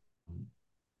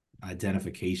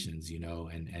 identifications,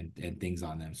 and things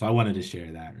on them. So I wanted to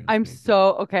share that real I'm quick.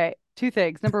 so okay. Two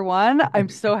things. Number one, I'm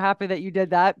so happy that you did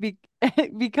that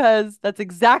because that's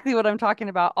exactly what I'm talking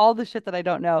about. All the shit that I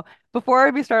don't know. Before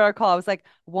we started our call, I was like,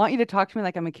 I want you to talk to me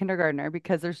like I'm a kindergartner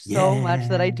because there's so much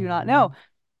that I Yeah. do not know.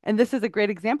 And this is a great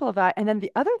example of that. And then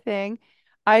the other thing,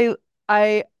 I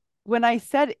I when I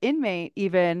said inmate,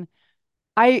 even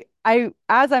as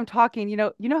I'm talking, you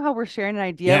know how we're sharing an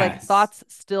idea, like Yes. thoughts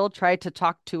still try to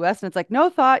talk to us, and it's like, no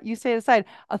thought, you say it aside.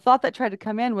 A thought that tried to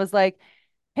come in was like,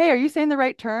 hey, are you saying the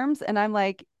right terms? And I'm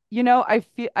like,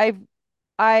 I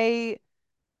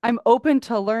I'm open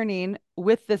to learning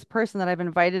with this person that I've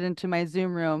invited into my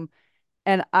Zoom room.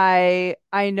 And I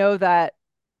know that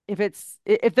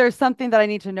if there's something that I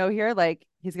need to know here, like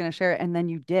he's gonna share it. And then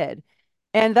you did.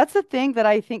 And that's the thing that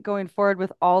I think going forward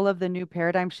with all of the new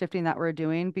paradigm shifting that we're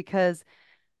doing, because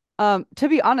to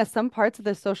be honest, some parts of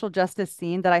the social justice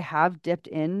scene that I have dipped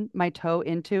in my toe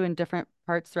into in different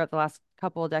parts throughout the last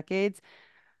couple of decades,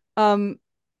 um,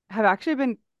 have actually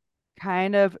been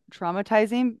kind of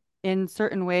traumatizing in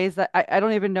certain ways that I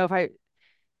don't even know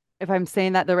if I'm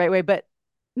saying that the right way, but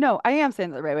no, I am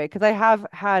saying it the right way because I have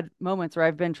had moments where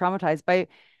I've been traumatized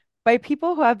by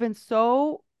people who have been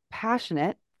so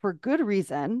passionate for good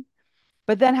reason,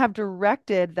 but then have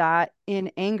directed that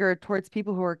in anger towards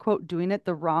people who are quote doing it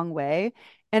the wrong way.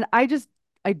 And I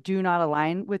do not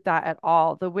align with that at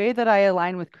all. The way that I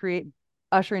align with create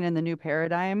ushering in the new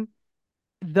paradigm,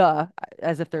 the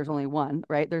as if there's only one,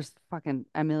 right? There's fucking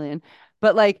a million.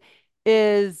 But like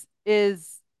is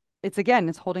it's again,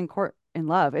 it's holding court in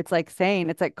love. It's like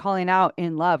calling out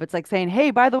in love. It's like saying, "Hey,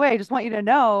 by the way, I just want you to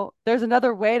know there's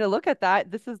another way to look at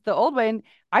that. This is the old way and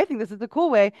I think this is the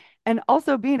cool way." And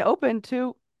also being open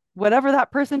to whatever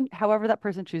that person, however that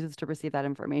person chooses to receive that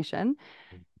information.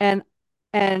 And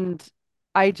and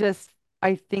I just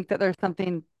I think that there's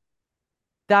something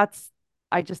that's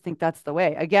I just think that's the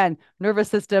way. Again, nervous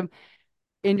system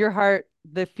in your heart,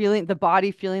 the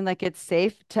body feeling like it's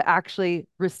safe to actually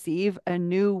receive a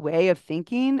new way of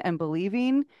thinking and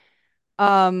believing.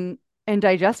 um, and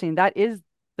digesting. That is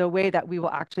the way that we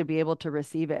will actually be able to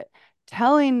receive it.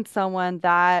 Telling someone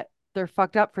that they're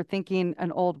fucked up for thinking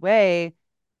an old way,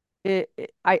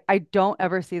 I don't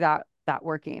ever see that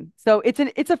working. So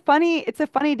it's a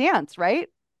funny dance, right?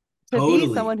 To be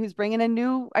someone Totally. who's bringing in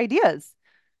new ideas.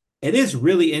 It is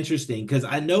really interesting because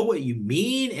I know what you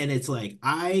mean. And it's like,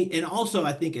 and also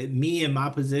I think me in my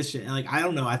position, like, I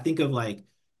don't know, I think of like,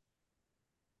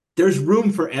 there's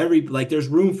room for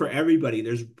everybody.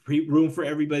 Room for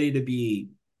everybody to be,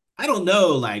 I don't know,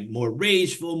 like more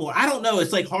rageful, more, I don't know.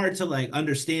 It's like hard to like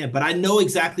understand, but I know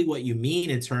exactly what you mean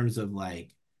in terms of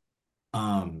like,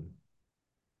 um,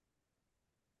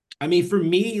 I mean, for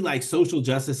me, like social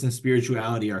justice and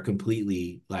spirituality are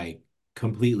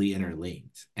completely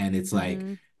interlinked. And it's like,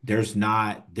 Mm-hmm.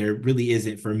 there really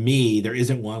isn't, for me, there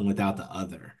isn't one without the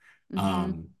other.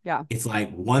 Mm-hmm. Um, Yeah. it's like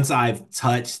once I've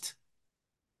touched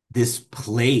this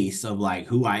place of like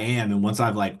who I am, and once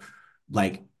I've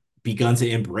like begun to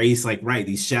embrace like right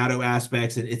these shadow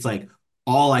aspects, and it's like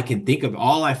all I can think of,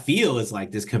 all I feel is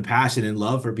like this compassion and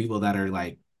love for people that are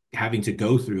like having to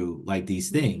go through like these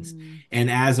things. Mm, And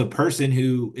as a person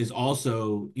who is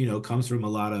also, comes from a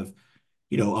lot of,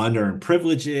 unearned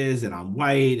privileges, and I'm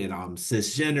white and I'm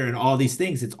cisgender and all these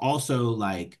things, it's also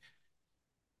like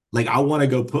I want to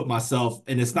go put myself,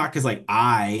 and it's not because like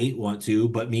I want to,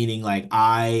 but meaning like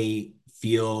I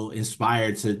feel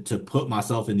inspired to put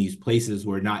myself in these places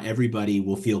where not everybody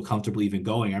will feel comfortable even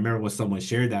going. I remember when someone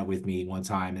shared that with me one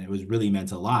time, and it was really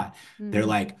meant a lot. They're mm,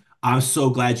 like, I'm so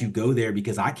glad you go there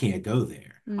because I can't go there.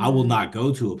 I will mm, not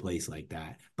go to a place like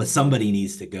that, but mm-hmm, somebody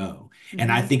needs to go.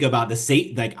 And I mm-hmm, think about the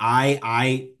same, like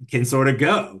I can sort of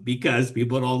go because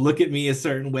people don't look at me a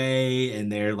certain way,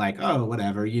 and they're like, oh,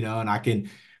 whatever, and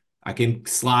I can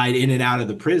slide in and out of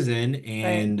the prison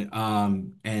right.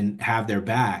 and have their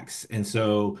backs. And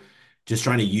so just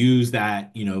trying to use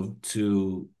that,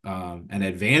 to an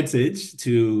advantage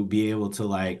to be able to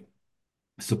like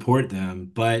support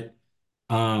them. But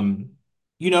um,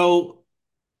 you know,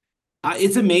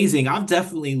 it's amazing. I've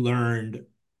definitely learned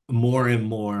more and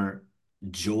more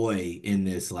joy in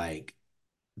this like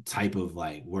type of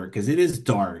like work because it is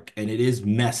dark and it is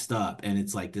messed up, and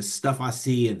it's like this stuff I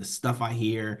see and the stuff I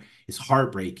hear is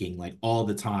heartbreaking like all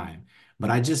the time.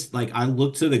 But I just like I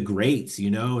look to the greats,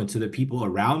 and to the people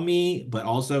around me, but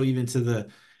also even to the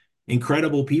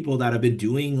incredible people that have been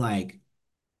doing like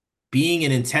being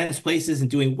in intense places and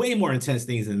doing way more intense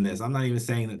things than this. I'm not even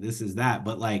saying that this is that,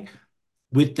 but like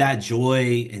with that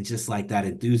joy and just like that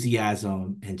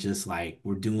enthusiasm, and just like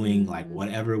we're doing like Mm,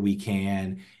 whatever we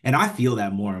can. And I feel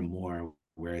that more and more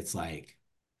where it's like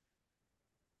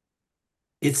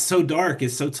it's so dark,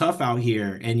 it's so tough out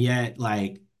here, and yet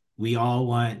like we all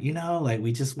want, like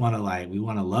we just want to like we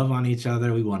want to love on each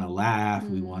other, we want to laugh,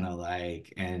 we want mm, to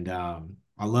like, and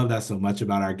I love that so much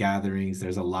about our gatherings.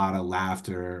 There's a lot of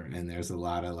laughter, and there's a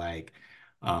lot of like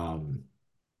um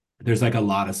there's like a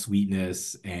lot of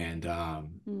sweetness,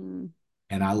 mm,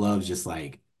 and I love just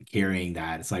like carrying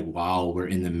that. It's like while we're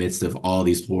in the midst of all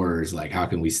these horrors, like how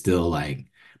can we still like,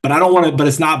 but I don't want to, but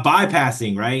it's not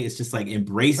bypassing, right? It's just like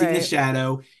embracing the right,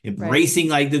 shadow, right. embracing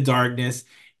like the darkness,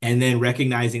 and then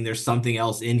recognizing there's something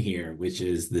else in here, which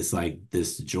is this like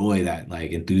this joy, that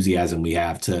like enthusiasm we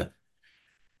have to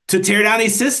tear down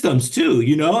these systems too.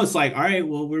 It's like, all right,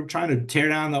 well, we're trying to tear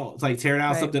down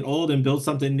Right. something old and build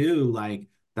something new. Like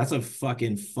that's a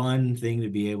fucking fun thing to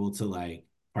be able to like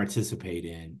participate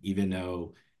in, even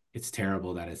though it's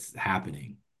terrible that it's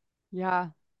happening. Yeah.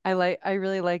 I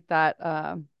really like that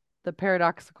the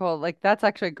paradoxical, like that's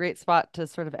actually a great spot to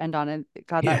sort of end on, and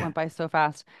God, that Yeah. went by so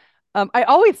fast. I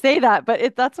always say that,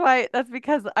 but that's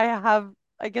because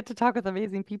I get to talk with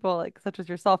amazing people like such as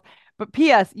yourself. But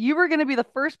PS, you were going to be the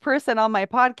first person on my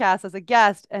podcast as a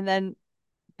guest, and then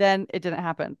it didn't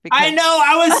happen I because know.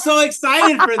 I was so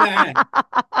excited for that.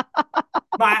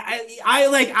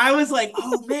 I was like,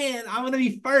 oh man, I'm gonna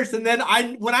be first. And then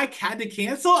when I had to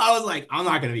cancel, I was like, I'm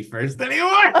not gonna be first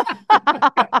anymore.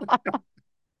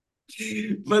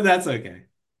 But that's okay.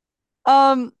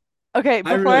 Um, okay,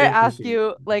 I before I really ask appreciate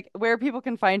you like where people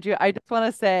can find you, I just want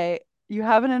to say you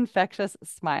have an infectious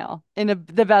smile in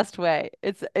the best way.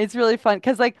 It's really fun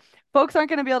because like folks aren't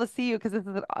going to be able to see you because this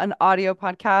is an audio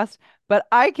podcast, but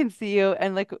I can see you,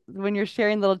 and like when you're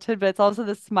sharing little tidbits, also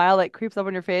the smile like creeps up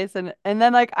on your face, and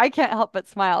then like I can't help but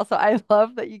smile. So I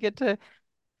love that you get to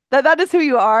that is who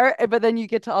you are, but then you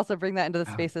get to also bring that into the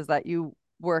it. spaces that you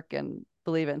work and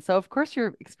believe in. So of course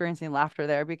you're experiencing laughter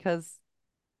there because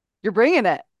you're bringing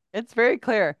it. It's very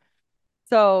clear.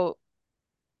 So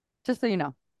just so you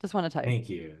know. Just want to tell you. Thank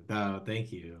you. No,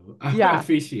 thank you. I Yeah.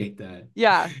 appreciate that.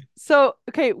 Yeah. So,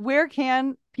 okay, where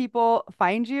can people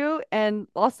find you? And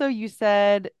also you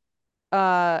said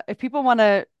if people want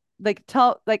to like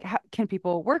tell like how, can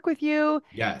people work with you?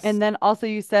 Yes. And then also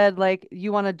you said like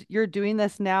you want to you're doing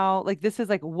this now, like this is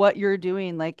like what you're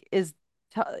doing. Like is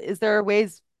there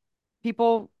ways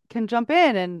people can jump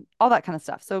in and all that kind of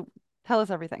stuff. So tell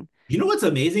us everything. You know what's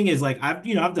amazing is like I've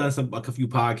done a few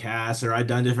podcasts or I've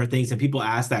done different things and people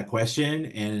ask that question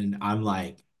and I'm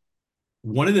like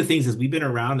one of the things is we've been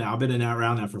around now. I've been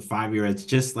around now for 5 years. It's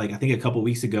just like I think a couple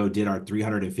weeks ago did our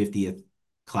 350th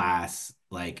class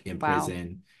like in Wow.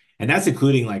 prison. And that's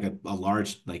including like a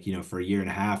large, like, for a year and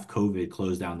a half, COVID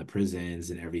closed down the prisons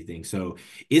and everything. So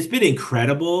it's been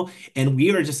incredible. And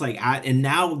we are just like and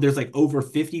now there's like over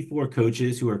 54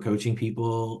 coaches who are coaching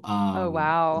people Oh,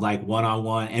 wow. like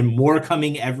one-on-one and more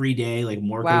coming every day, like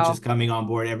more coaches Wow. coming on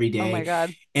board every Oh my day.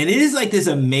 God. And it is like this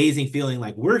amazing feeling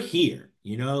like we're here,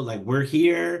 like we're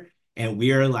here and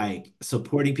we're like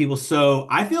supporting people. So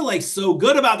I feel like so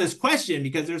good about this question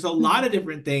because there's a lot of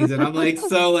different things that I'm like,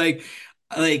 so like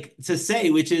to say,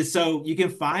 which is so you can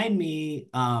find me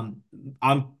on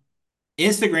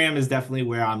Instagram is definitely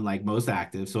where I'm like most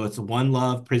active. So it's One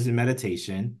Love Prison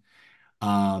Meditation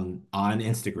on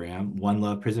Instagram, One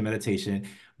Love Prison Meditation.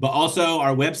 But also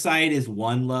our website is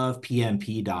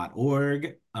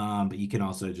onelovepmp.org. But you can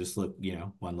also just look,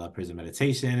 One Love Prison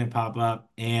Meditation and pop up.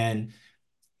 And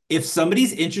if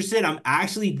somebody's interested, I'm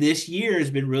actually this year has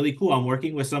been really cool. I'm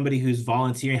working with somebody who's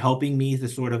volunteering, helping me to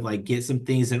sort of like get some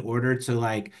things in order to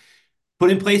like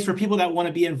put in place for people that want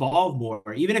to be involved more.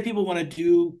 Even if people want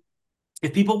to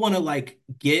like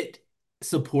get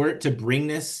support to bring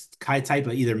this kind type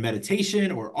of either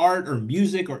meditation or art or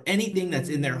music or anything that's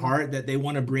in their Mm, heart that they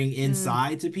want to bring mm,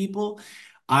 inside to people,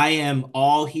 I am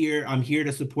all here. I'm here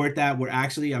to support that.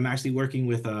 I'm actually working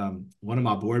with one of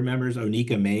my board members,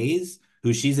 Onika Mays,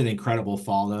 who she's an incredible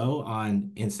follow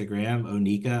on Instagram,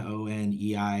 Onika,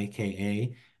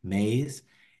 Oneika Mays.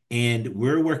 And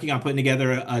we're working on putting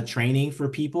together a training for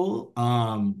people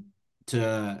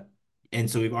to and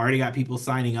so we've already got people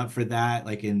signing up for that.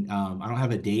 Like I don't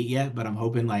have a date yet, but I'm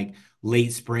hoping like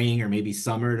late spring or maybe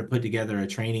summer to put together a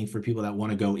training for people that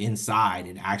want to go inside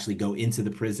and actually go into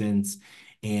the prisons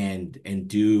and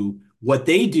do what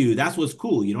they do. That's what's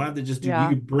cool. You don't have to just do, you yeah.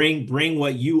 can bring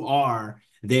what you are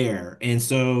there. And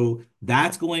so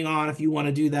that's going on if you want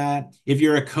to do that. If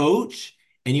you're a coach,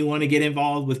 and you want to get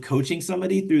involved with coaching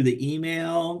somebody through the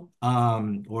email,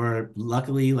 or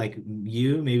luckily, like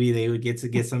maybe they would get to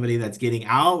get somebody that's getting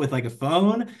out with like a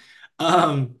phone,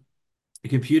 a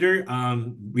computer,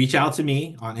 reach out to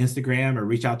me on Instagram or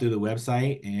reach out through the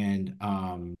website and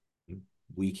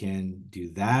we can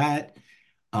do that.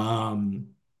 Um,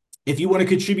 if you want to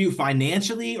contribute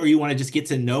financially or you want to just get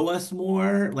to know us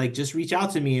more, like just reach out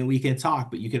to me and we can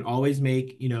talk. But you can always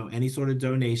make, any sort of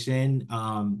donation.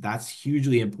 That's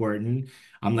hugely important.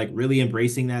 I'm like really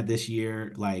embracing that this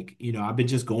year. Like, I've been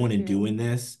just Me going and too. doing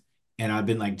this and I've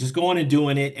been like just going and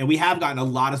doing it. And we have gotten a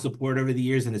lot of support over the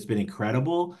years and it's been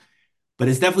incredible, but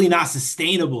it's definitely not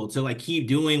sustainable to like keep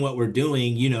doing what we're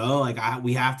doing, like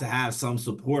we have to have some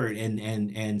support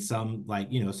and some like,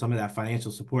 some of that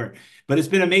financial support. But it's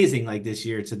been amazing like this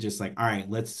year to just like, all right,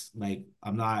 let's like,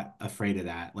 I'm not afraid of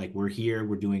that. Like we're here,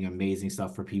 we're doing amazing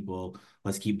stuff for people.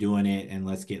 Let's keep doing it and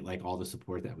let's get like all the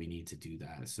support that we need to do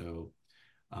that. So,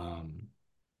 um,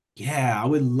 yeah, I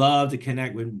would love to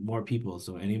connect with more people.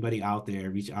 So anybody out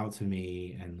there, reach out to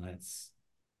me and let's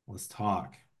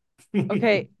talk.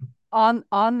 Okay. On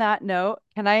that note,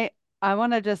 I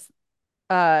want to just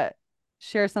uh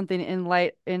share something in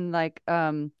light in like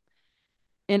in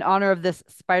honor of this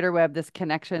spider web, this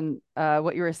connection,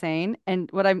 what you were saying. And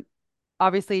what I'm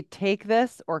obviously take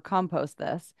this or compost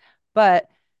this, but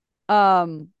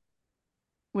um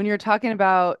when you're talking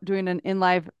about doing an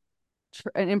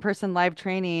in-person live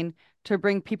training to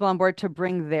bring people on board to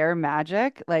bring their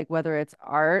magic, like whether it's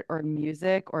art or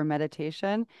music or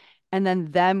meditation, and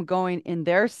then them going in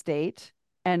their state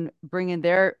and bringing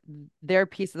their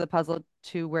piece of the puzzle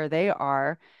to where they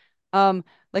are.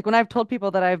 Like when I've told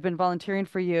people that I've been volunteering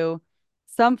for you,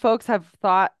 some folks have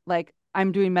thought like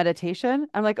I'm doing meditation.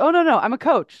 I'm like, oh no, I'm a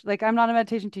coach. Like I'm not a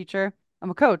meditation teacher.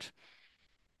 I'm a coach.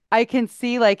 I can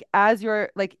see like as you're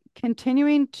like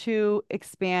continuing to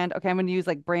expand. Okay, I'm going to use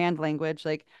like brand language,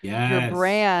 like your Yes.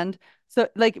 brand. So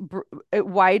like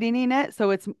widening it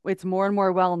so it's more and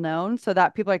more well known so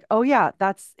that people are like, oh yeah,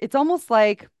 that's it's almost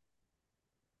like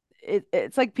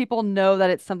it's like people know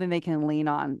that it's something they can lean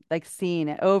on, like seeing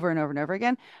it over and over and over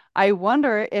again. I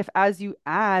wonder if as you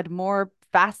add more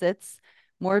facets,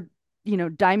 more,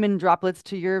 diamond droplets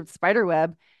to your spider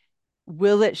web,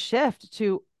 will it shift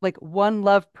to like One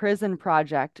Love Prison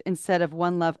Project instead of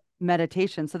One Love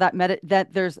Meditation? So that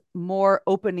there's more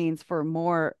openings for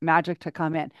more magic to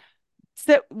come in.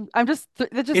 So that's just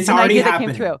It's an already idea that came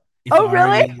happening. true. It's Oh,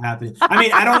 really? already happening. I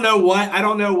mean, I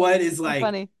don't know what is So like,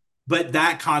 funny. but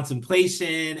that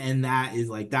contemplation and that is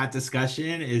like that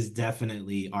discussion is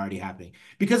definitely already happening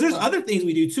because there's Cool. other things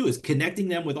we do too, is connecting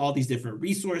them with all these different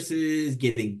resources,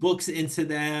 getting books into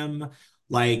them,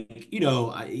 like,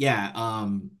 yeah,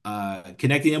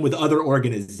 connecting them with other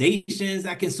organizations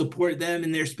that can support them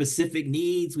in their specific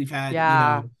needs. We've had,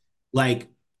 Yeah. like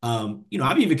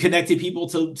I've even connected people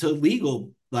to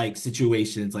legal like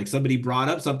situations. Like somebody brought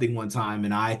up something one time,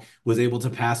 and I was able to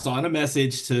pass on a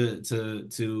message to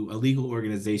a legal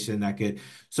organization that could.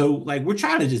 So like we're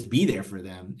trying to just be there for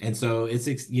them, and so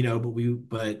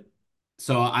but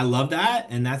so I love that,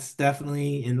 and that's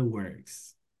definitely in the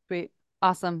works. Sweet.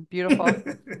 Awesome. Beautiful.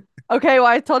 Okay, well,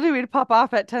 I told you we'd pop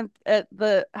off at 10 at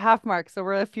the half mark, so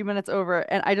we're a few minutes over.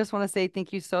 And I just want to say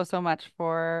thank you so, so much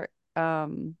for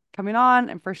coming on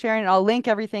and for sharing. And I'll link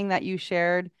everything that you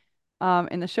shared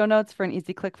in the show notes for an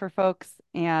easy click for folks.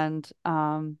 And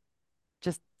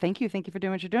just thank you. Thank you for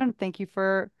doing what you're doing. Thank you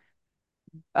for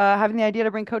having the idea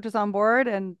to bring coaches on board.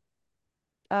 And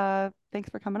thanks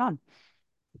for coming on.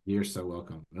 You're so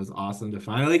welcome. It was awesome to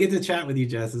finally get to chat with you,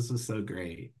 Jess. This was so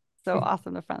great. So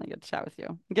awesome to finally get to chat with you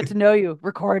and get to know you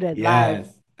recorded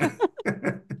live. Yes.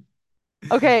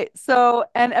 Okay, so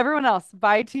and everyone else,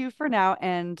 bye to you for now,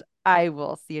 and I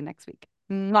will see you next week.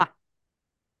 Mwah.